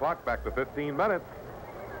wind the clock back to 15 minutes.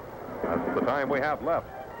 That's the time we have left.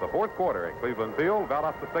 The fourth quarter at Cleveland Field.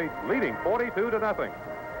 Valdosta State leading 42-0.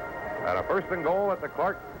 And a first and goal at the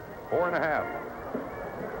Clark 4.5.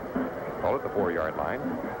 Call it the 4-yard line.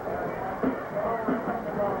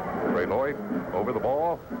 Ray Lloyd over the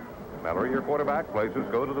ball. Mallory, your quarterback. Blazers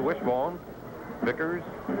go to the wishbone. Vickers,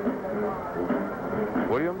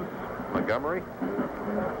 Williams, Montgomery.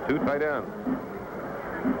 Two tight ends.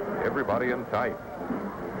 Everybody in tight.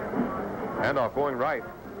 Handoff going right.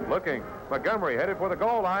 Looking. Montgomery headed for the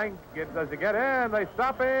goal line. Does he get in? They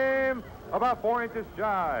stop him about 4 inches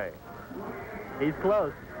shy. He's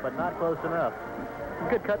close, but not close enough.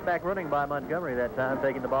 Good cutback running by Montgomery that time,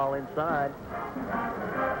 taking the ball inside.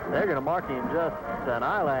 They're going to mark him just an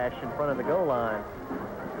eyelash in front of the goal line.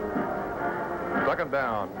 Second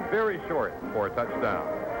down, very short for a touchdown.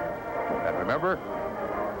 And remember,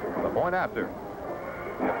 the point after,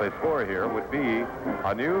 if they score here, would be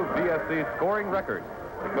a new VSC scoring record.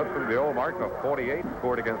 Eclipsing the old mark of 48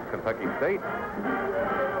 scored against Kentucky State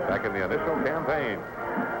back in the initial campaign.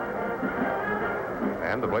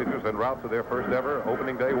 And the Blazers en route to their first ever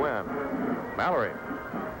opening day win. Mallory.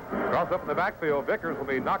 Cross up in the backfield. Vickers will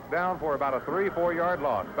be knocked down for about a 3-4 yard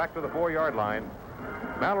loss. Back to the 4-yard line.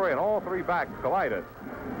 Mallory and all three backs collided.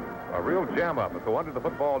 A real jam up. It's a wonder the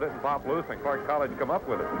football didn't pop loose and Clark College come up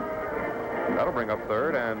with it. That'll bring up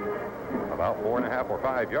third and about 4.5 or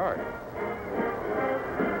 5 yards.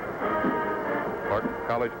 Clark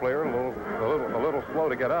College player a little slow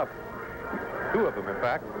to get up. Two of them, in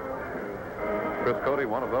fact. Chris Cody,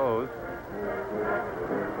 one of those.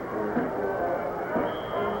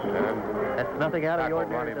 And that's nothing out of the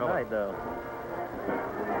ordinary tonight, though.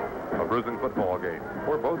 A bruising football game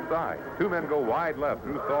for both sides. Two men go wide left,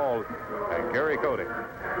 Drew Saul and Gary Cody.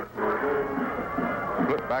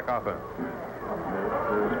 Split back offense.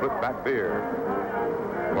 Split back veer.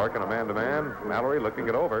 Clark in a man-to-man. Mallory looking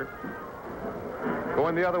it over.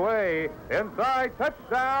 Going the other way. Inside.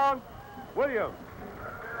 Touchdown. Williams.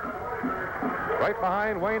 Right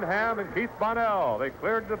behind Wayne Ham and Keith Bonnell. They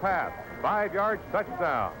cleared the pass. 5 yards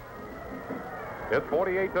touchdown. It's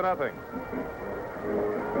 48-0.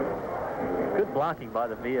 Good blocking by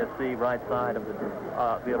the VSC right side of the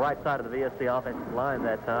VSC offensive line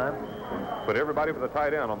that time. Put everybody with the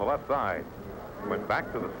tight end on the left side. Went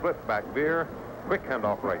back to the split back veer. Quick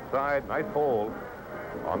handoff right side. Nice hold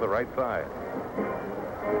on the right side.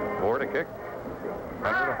 Four to kick.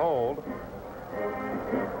 Under the hold.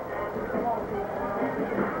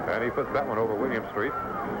 And he puts that one over William Street.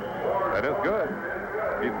 That is good.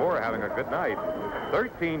 Keith Moore having a good night.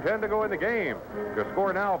 13-10 to go in the game. Your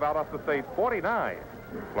score now, Valdosta State 49.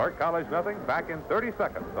 Clark College nothing. Back in 30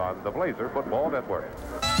 seconds on the Blazer Football Network.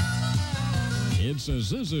 It's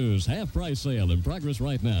Isuzu's half-price sale in progress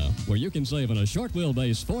right now, where you can save on a short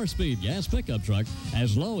wheelbase 4-speed gas pickup truck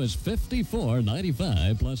as low as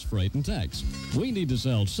 $54.95 plus freight and tax. We need to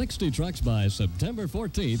sell 60 trucks by September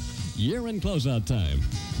 14th, year-end closeout time.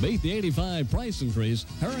 Beat the 85 price increase.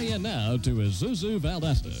 Hurry in now to Isuzu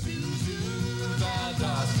Valdosta. Isuzu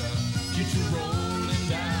Valdosta, get you rolling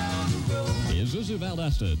down the road. Isuzu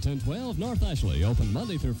Valdosta, 1012 North Ashley, open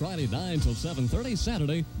Monday through Friday, 9 till 7:30,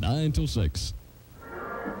 Saturday, 9 till 6.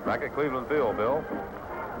 Back at Cleveland Field, Bill.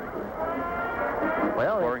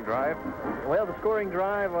 Well, scoring drive. Well, the scoring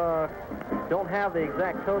drive don't have the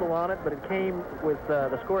exact total on it, but it came with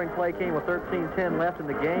the scoring play came with 13:10 left in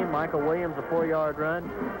the game. Michael Williams a 4-yard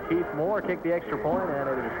run. Keith Moore kicked the extra point, and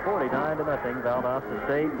it is 49-0 Valdosta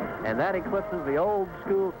State, and that eclipses the old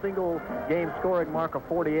school single game scoring mark of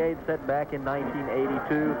 48 set back in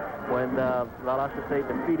 1982 when Valdosta State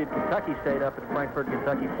defeated Kentucky State up in Frankfort,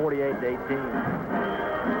 Kentucky, 48-18.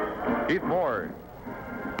 Keith Moore,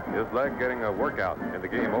 his leg getting a workout in the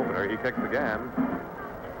game opener. He kicks again.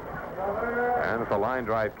 And it's a line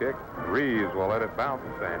drive kick. Reeves will let it bounce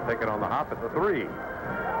and take it on the hop at the 3.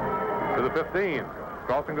 To the 15.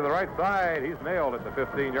 Crossing to the right side. He's nailed at the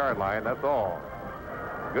 15-yard line. That's all.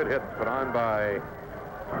 Good hits put on by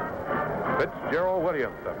Fitzgerald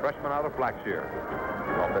Williams, a freshman out of Blackshear.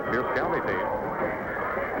 Off that Pierce County team.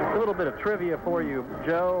 A little bit of trivia for you,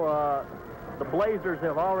 Joe. the Blazers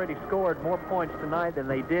have already scored more points tonight than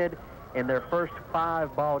they did in their first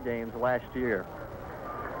 5 ball games last year.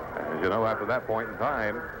 As you know, after that point in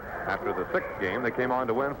time, after the 6th game, they came on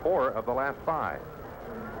to win 4 of the last 5.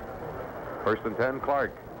 First and 10,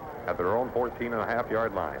 Clark at their own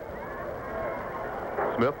 14.5-yard line.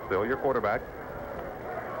 Smith, still your quarterback.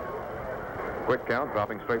 Quick count,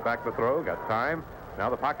 dropping straight back to throw. Got time.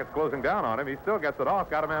 Now the pocket's closing down on him. He still gets it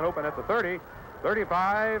off. Got a man open at the 30,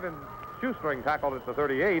 35, and Shoestring tackled at the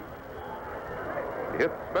 38. He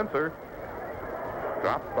hit Spencer.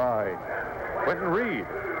 Dropped by Quentin Reed.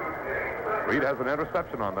 Reed has an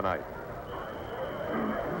interception on the night.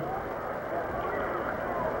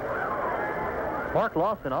 Mark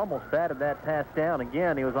Lawson almost batted that pass down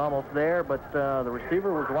again. He was almost there, but the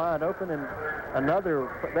receiver was wide open, and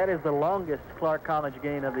that is the longest Clark College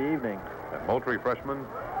gain of the evening. And Moultrie freshman,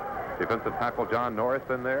 defensive tackle John Norris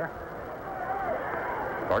in there.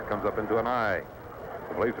 Clark comes up into an eye.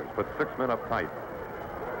 The Blazers put 6 men up tight.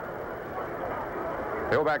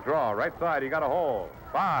 Tailback draw, right side, he got a hole.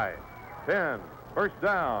 5, 10, first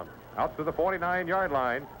down, out to the 49-yard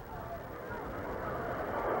line.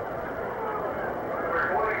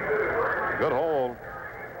 Good hold.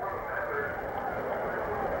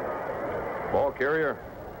 Ball carrier,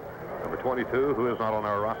 number 22, who is not on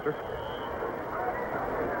our roster.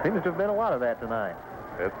 Seems to have been a lot of that tonight.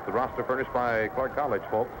 It's the roster furnished by Clark College,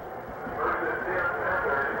 folks.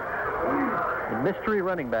 A mystery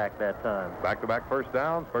running back that time. Back-to-back first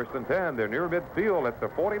downs, first and 10. They're near midfield at the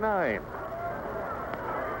 49.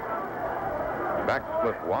 Back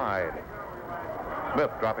split wide.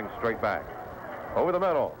 Smith dropping straight back. Over the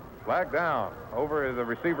middle. Flag down. Over the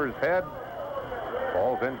receiver's head.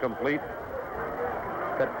 Ball's incomplete.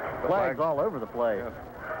 Got flags all over the place. Yes.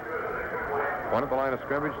 1 at the line of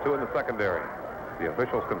scrimmage, 2 in the secondary. The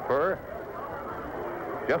officials confer.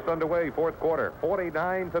 Just underway, 4th quarter,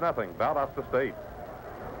 49-0, Valdosta State.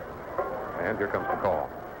 And here comes the call.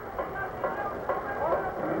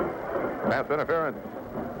 Pass interference.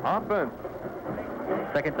 Offense.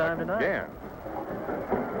 Second time tonight. Again.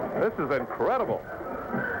 This is incredible.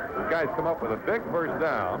 These guys come up with a big first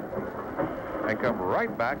down and come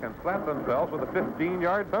right back and slap themselves with a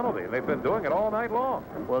 15-yard penalty. They've been doing it all night long.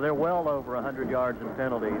 Well, they're well over 100 yards in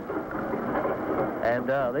penalties. And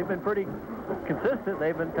they've been pretty consistent.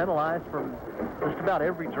 They've been penalized from just about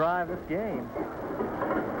every drive this game.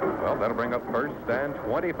 Well, that'll bring up first and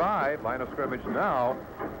 25. Line of scrimmage now,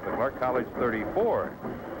 the Clark College 34.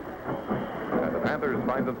 And the Panthers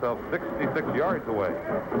find themselves 66 yards away.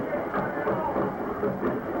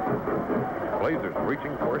 Blazers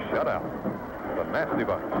reaching for a shutout. The nasty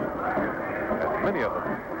bunch. As many of them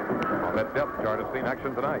on that depth chart have seen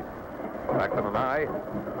action tonight. Back to the eye.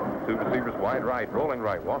 2 receivers wide right, rolling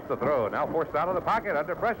right, wants to throw. Now forced out of the pocket,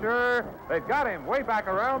 under pressure. They've got him way back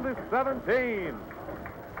around the 17.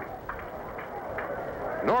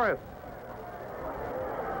 Norris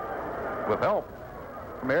with help.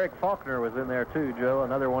 Eric Faulkner was in there too, Joe.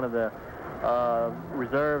 Another one of the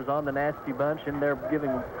reserves on the nasty bunch, and they're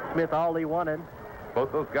giving Smith all he wanted.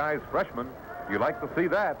 Both those guys freshmen. You like to see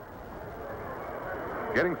that.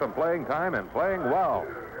 Getting some playing time and playing well.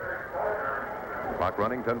 Clock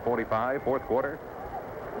running, 10:45, 4th quarter.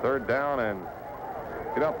 3rd down, and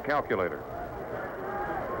get out the calculator.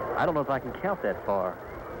 I don't know if I can count that far.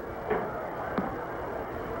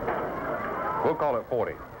 We'll call it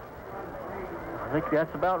 40. I think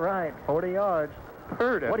that's about right. 40 yards.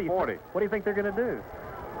 3rd and 40. What do you think they're going to do?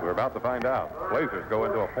 We're about to find out. Blazers go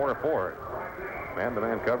into a 4-4.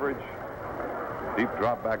 Man-to-man coverage. Deep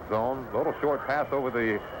drop back zone. Little short pass over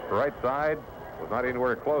the right side. Was not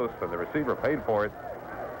anywhere close, and the receiver paid for it.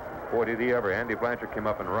 Boy, did he ever. Andy Blanchard came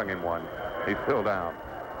up and rung him one. He's still down.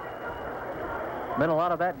 Been a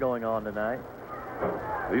lot of that going on tonight.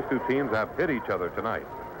 These 2 teams have hit each other tonight.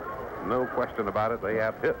 No question about it, they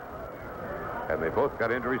have hit. And they both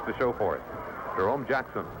got injuries to show for it. Jerome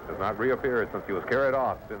Jackson has not reappeared since he was carried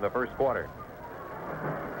off in the 1st quarter.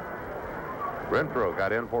 Renfro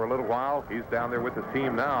got in for a little while. He's down there with his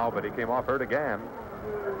team now, but he came off hurt again.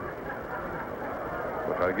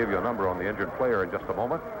 We'll try to give you a number on the injured player in just a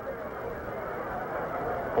moment.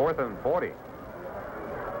 4th and 40.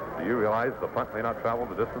 Do you realize the punt may not travel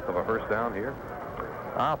the distance of a first down here?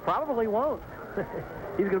 Probably won't.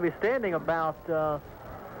 He's going to be standing about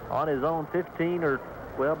on his own 15 or,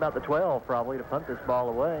 well, about the 12 probably to punt this ball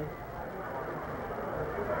away.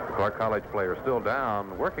 The Clark College player still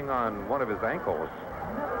down, working on one of his ankles.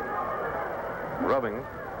 Rubbing.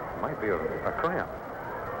 Might be a cramp.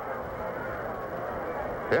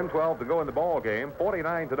 10-12 to go in the ball game.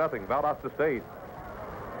 49-0, Valdosta State.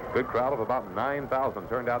 Good crowd of about 9,000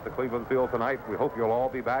 turned out to Cleveland Field tonight. We hope you'll all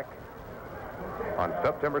be back on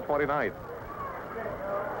September 29th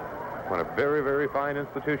when a very, very fine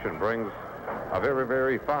institution brings a very,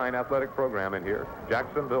 very fine athletic program in here,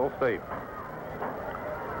 Jacksonville State.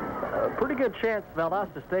 A pretty good chance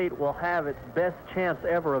Valdosta State will have its best chance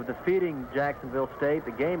ever of defeating Jacksonville State.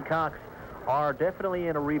 The Gamecocks are definitely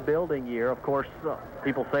in a rebuilding year. Of course,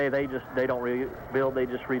 people say they don't rebuild, they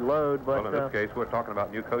just reload. But well, in this case, we're talking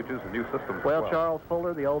about new coaches and new systems. Well, Charles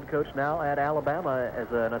Fuller, the old coach now at Alabama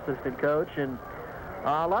as an assistant coach, and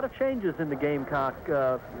a lot of changes in the Gamecock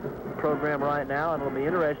program right now, and it'll be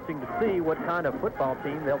interesting to see what kind of football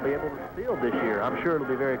team they'll be able to field this year. I'm sure it'll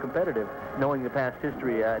be very competitive, knowing the past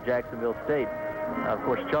history at Jacksonville State. Of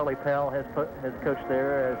course, Charlie Pell has coached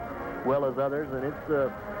there as well as others, and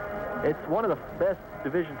it's one of the best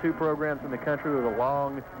Division II programs in the country with a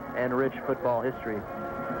long and rich football history.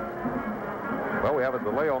 Well, we have a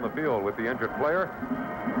delay on the field with the injured player.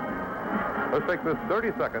 Let's take this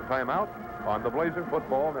 30-second timeout on the Blazer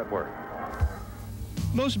Football Network.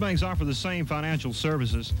 Most banks offer the same financial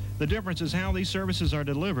services. The difference is how these services are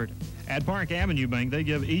delivered. At Park Avenue Bank, they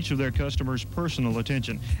give each of their customers personal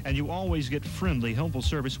attention, and you always get friendly, helpful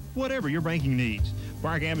service, whatever your banking needs.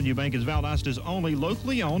 Park Avenue Bank is Valdosta's only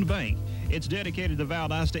locally owned bank. It's dedicated to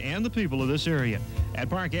Valdosta and the people of this area. At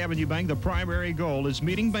Park Avenue Bank, the primary goal is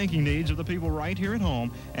meeting banking needs of the people right here at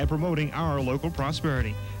home and promoting our local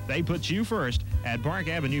prosperity. They put you first at Park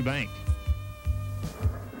Avenue Bank.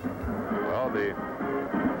 Well, the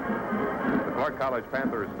Clark College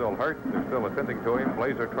Panthers are still hurt. They're still attending to him.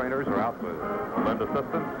 Blazer trainers are out with lend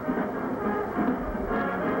assistance.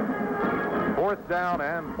 4th down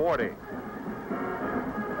and 40.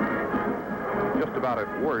 Just about at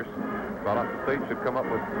worst. Valdosta State should come up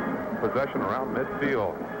with possession around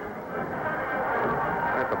midfield.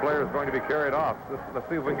 And if the player is going to be carried off, let's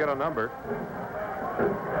see if we can get a number.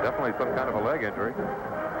 Definitely some kind of a leg injury.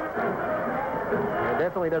 It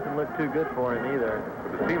definitely doesn't look too good for him either.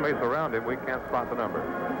 With the teammates around him, we can't spot the number.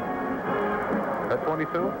 That's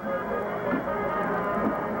 22?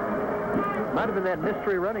 Might have been that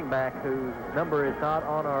mystery running back whose number is not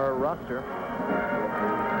on our roster.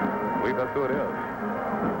 I believe that's who it is.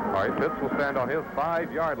 All right, Pitts will stand on his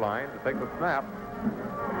 5-yard line to take the snap.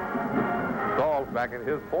 Saul's back in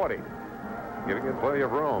his 40, giving him plenty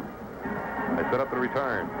of room. They set up the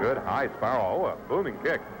return. Good high spiral. Oh, a booming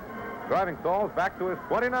kick. Driving Saul's back to his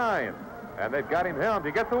 29. And they've got him hemmed.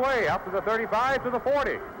 He gets away out to the 35 to the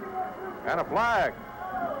 40. And a flag.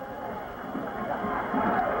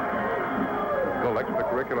 A little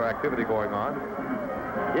extracurricular activity going on.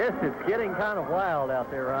 Yes, it's getting kind of wild out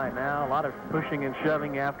there right now. A lot of pushing and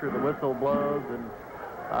shoving after the whistle blows, and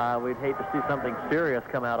we'd hate to see something serious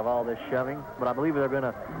come out of all this shoving. But I believe they're going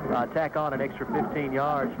to tack on an extra 15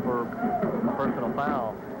 yards for a personal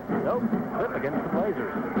foul. Nope, good against the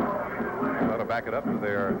Blazers. They're to back it up to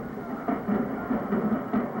their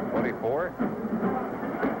 24.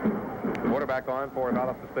 Quarterback on for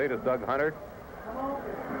Valdosta State is Doug Hunter.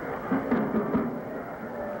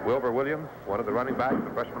 Wilbur Williams, one of the running backs,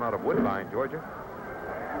 a freshman out of Woodbine, Georgia,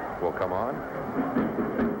 will come on.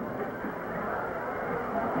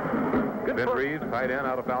 Good Ben Reeves, tight end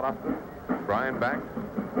out of Valdosta. Brian Banks,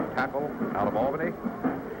 tackle out of Albany.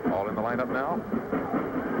 All in the lineup now.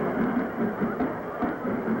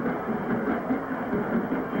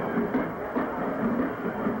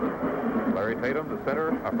 Larry Tatum, the center,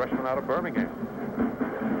 a freshman out of Birmingham.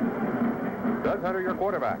 Doug Hunter, your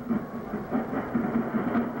quarterback.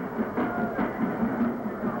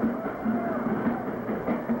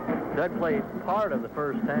 Doug played part of the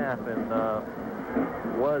first half and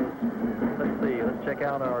was, let's check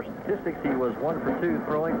out our statistics. He was 1 for 2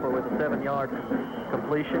 throwing with a 7-yard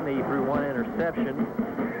completion. He threw 1 interception.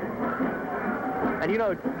 And you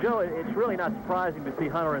know, Joe, it's really not surprising to see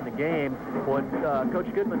Hunter in the game. When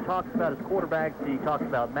Coach Goodman talks about his quarterbacks, he talks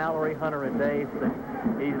about Mallory, Hunter, and Dace,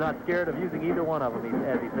 and he's not scared of using either one of them,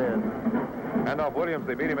 as he says. And off Williams,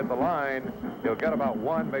 they beat him at the line. He'll get about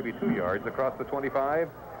 1, maybe 2 yards across the 25.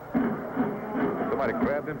 Somebody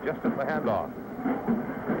grabbed him just at the handoff.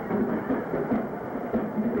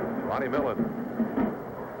 Ronnie Millen.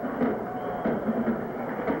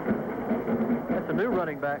 That's a new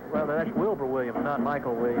running back. Well, that's Wilbur Williams, not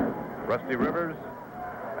Michael Williams. Rusty Rivers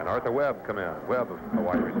and Arthur Webb come in. Webb, a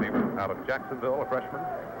wide receiver out of Jacksonville, a freshman.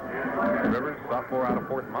 Rivers, sophomore out of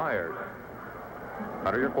Fort Myers.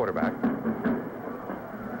 Hunter, your quarterback.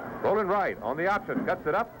 Rolling right on the option, cuts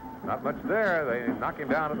it up. Not much there. They knock him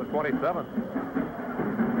down at the 27th.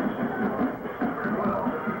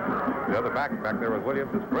 The other back there with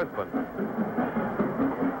Williams is Brisbane.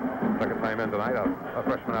 Second time in tonight, a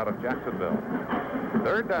freshman out of Jacksonville.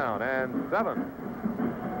 Third down and 7.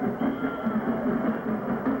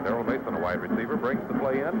 Darrell Mason, a wide receiver, brings the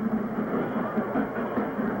play in.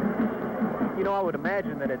 You know, I would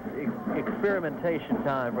imagine that it's experimentation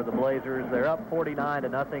time for the Blazers. They're up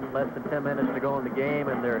 49-0, less than 10 minutes to go in the game,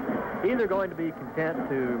 and they're either going to be content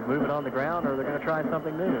to move it on the ground or they're going to try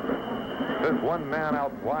something new. There's one man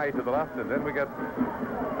out wide to the left, and then we get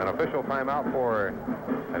an official timeout for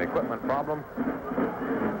an equipment problem.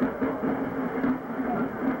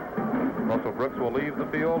 Russell Brooks will leave the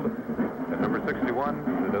field, and number 61,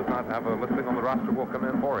 who does not have a listing on the roster, will come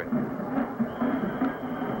in for it. And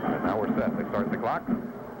now we're set. They start the clock.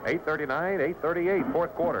 8:39, 8:38,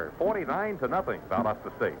 fourth quarter. 49-0,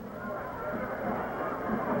 Valdosta State.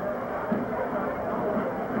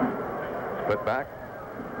 Split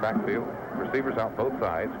backfield. Receivers out both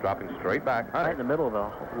sides, dropping straight back. Right in the middle of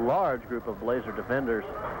a large group of Blazer defenders.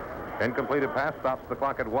 Incompleted pass stops the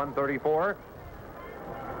clock at 1:34.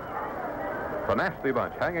 The nasty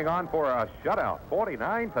bunch hanging on for a shutout,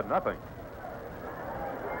 49-0.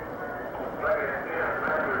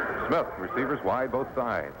 Smith, receivers wide both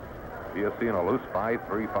sides. BSC in a loose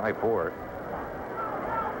 5-3, 5-4.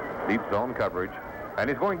 Deep zone coverage. And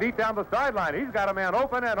he's going deep down the sideline. He's got a man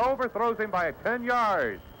open and overthrows him by 10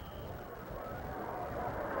 yards.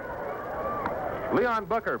 Leon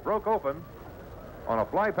Booker broke open on a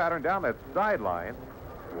fly pattern down that sideline.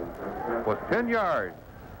 Was 10 yards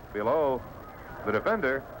below the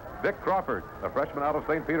defender, Dick Crawford, a freshman out of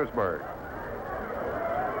St. Petersburg.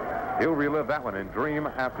 He'll relive that one in dream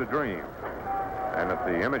after dream. And if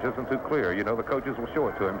the image isn't too clear, you know the coaches will show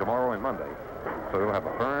it to him tomorrow and Monday. So he'll have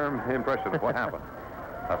a firm impression of what happened.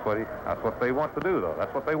 That's what they want to do, though.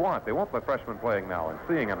 That's what they want. They want the freshmen playing now and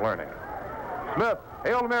seeing and learning. Smith,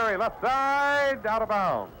 Hail Mary, left side, out of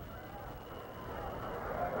bounds.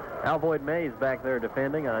 Alvoid Mays back there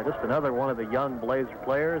defending. Just another one of the young Blazer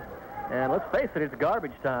players. And let's face it, it's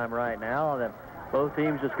garbage time right now. Both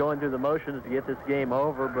teams just going through the motions to get this game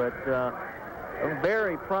over, but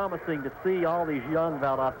very promising to see all these young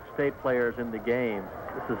Valdosta State players in the game.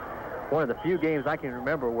 This is one of the few games I can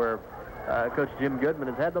remember where Coach Jim Goodman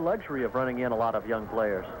has had the luxury of running in a lot of young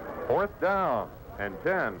players. Fourth down and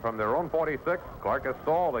 10 from their own 46. Clark has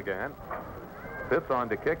stalled again. Pitts on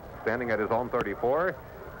to kick, standing at his own 34.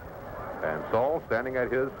 And Saul standing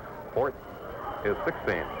at his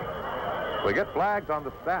 16. We get flags on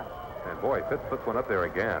the stats. And boy, Pitts puts one up there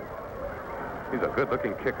again. He's a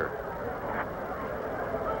good-looking kicker.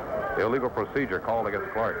 Illegal procedure called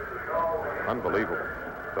against Clark. Unbelievable.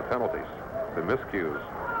 The penalties, the miscues,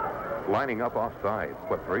 lining up offside.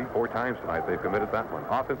 What, 3-4 times tonight they've committed that one.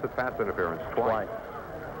 Offensive pass interference twice.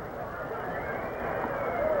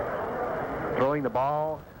 Throwing the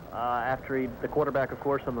ball after the quarterback, of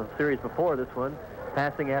course, on the series before this one,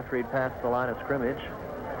 passing after he'd passed the line of scrimmage.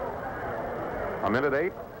 A minute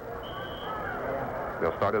 8.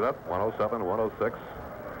 They'll start it up, 107, 106.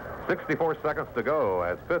 64 seconds to go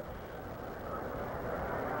as Pitts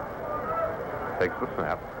takes the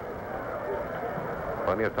snap.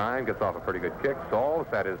 Plenty of time, gets off a pretty good kick. Sauls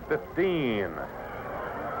at his 15.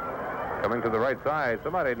 Coming to the right side,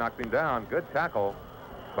 somebody knocked him down. Good tackle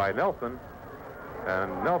by Nelson.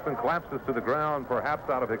 And Nelson collapses to the ground, perhaps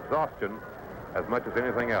out of exhaustion as much as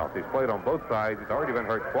anything else. He's played on both sides. He's already been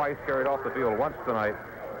hurt twice, carried off the field once tonight,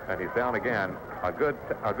 and he's down again. A good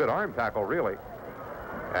arm tackle, really,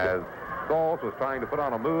 as Sauls was trying to put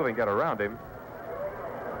on a move and get around him.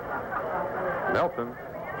 Nelson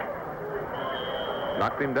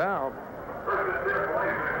knocked him down.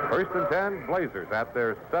 First and 10, Blazers at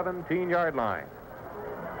their 17-yard line.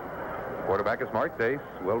 Quarterback is Mark Dace,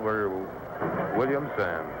 Wilbur Williams,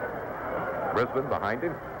 and Brisbane behind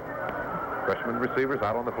him. Freshman receivers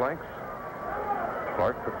out on the flanks.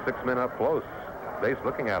 Clark put 6 men up close. Dace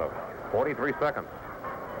looking at him. 43 seconds.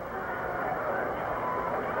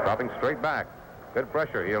 Dropping straight back. Good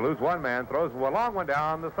pressure. He'll lose one man. Throws a long one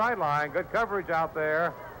down the sideline. Good coverage out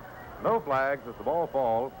there. No flags as the ball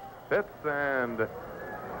falls. Pitts and the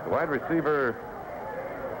wide receiver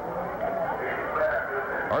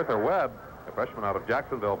Arthur Webb, a freshman out of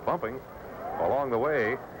Jacksonville, bumping along the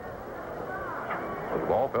way. The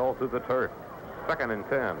ball fell to the turf. Second and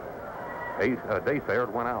 10. Dace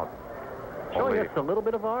aired one out. Showing us a little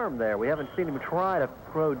bit of arm there. We haven't seen him try to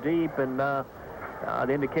throw deep, and the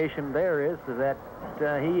indication there is that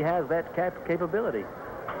he has that capability.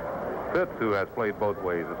 Pitts, who has played both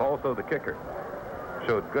ways, is also the kicker.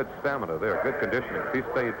 Showed good stamina there, good conditioning. He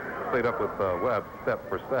stayed up with Webb step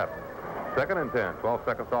for step. Second and 10, 12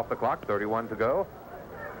 seconds off the clock, 31 to go.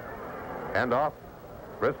 Hand off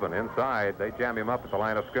Brisbane inside. They jam him up at the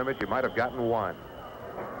line of scrimmage. He might have gotten one.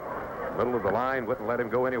 Middle of the line, wouldn't let him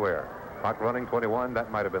go anywhere. Clock running 21.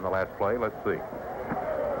 That might have been the last play. Let's see.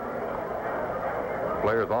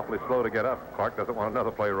 Player's awfully slow to get up. Clark doesn't want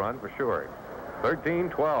another play run for sure.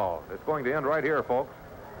 13-12. It's going to end right here, folks.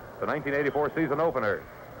 The 1984 season opener.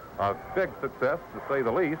 A big success, to say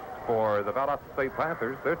the least, for the Valdosta State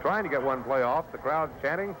Panthers. They're trying to get one play off. The crowd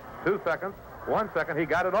chanting. 2 seconds. 1 second. He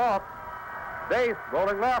got it off. Dace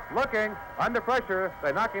rolling left, looking, under pressure.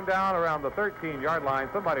 They knock him down around the 13-yard line.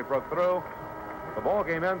 Somebody broke through. The ball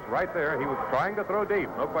game ends right there. He was trying to throw deep.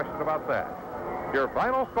 No question about that. Your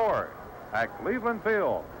final score at Cleveland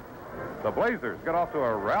Field. The Blazers get off to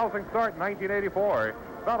a rousing start in 1984.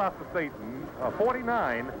 Valdosta State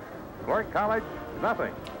 49. Clark College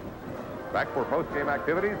nothing. Back for post-game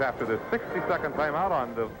activities after this 60-second timeout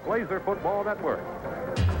on the Blazer Football Network.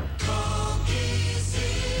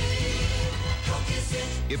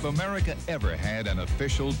 If America ever had an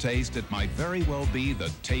official taste, it might very well be the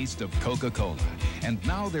taste of Coca-Cola. And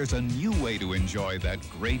now there's a new way to enjoy that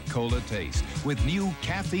great cola taste with new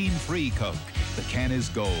caffeine-free Coke. The can is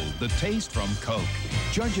gold, the taste from Coke.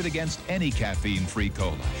 Judge it against any caffeine-free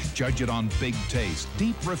cola. Judge it on big taste,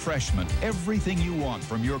 deep refreshment, everything you want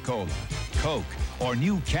from your cola. Coke or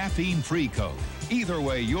new caffeine-free Coke. Either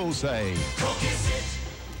way, you'll say, Coke is it.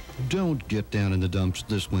 Don't get down in the dumps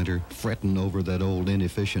this winter fretting over that old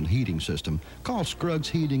inefficient heating system. Call Scruggs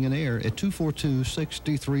Heating and Air at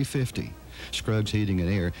 242-6350. Scruggs Heating and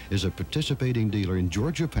Air is a participating dealer in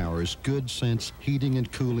Georgia Power's Good Sense Heating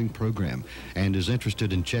and Cooling program and is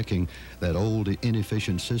interested in checking that old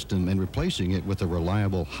inefficient system and replacing it with a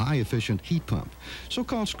reliable, high-efficient heat pump. So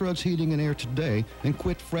call Scruggs Heating and Air today and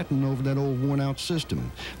quit fretting over that old worn-out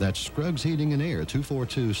system. That's Scruggs Heating and Air,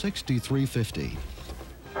 242-6350.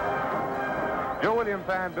 Joe Williams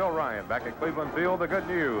and Bill Ryan back at Cleveland Field. The good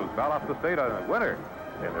news, Valdosta State a winner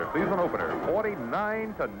in their season opener,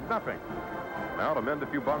 49-0. Now to mend a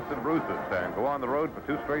few bumps and bruises and go on the road for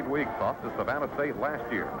 2 straight weeks off to Savannah State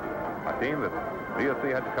last year. A team that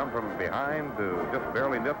VSC had to come from behind to just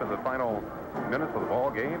barely nip in the final minutes of the ball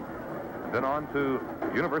game. Then on to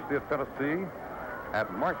University of Tennessee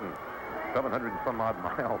at Martin, 700 and some odd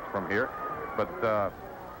miles from here. But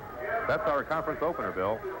that's our conference opener,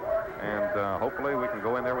 Bill. And hopefully we can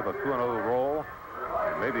go in there with a 2-0 roll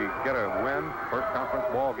and maybe get a win, first conference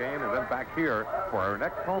ball game, and then back here for our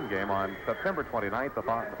next home game on September 29th, the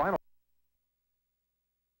final.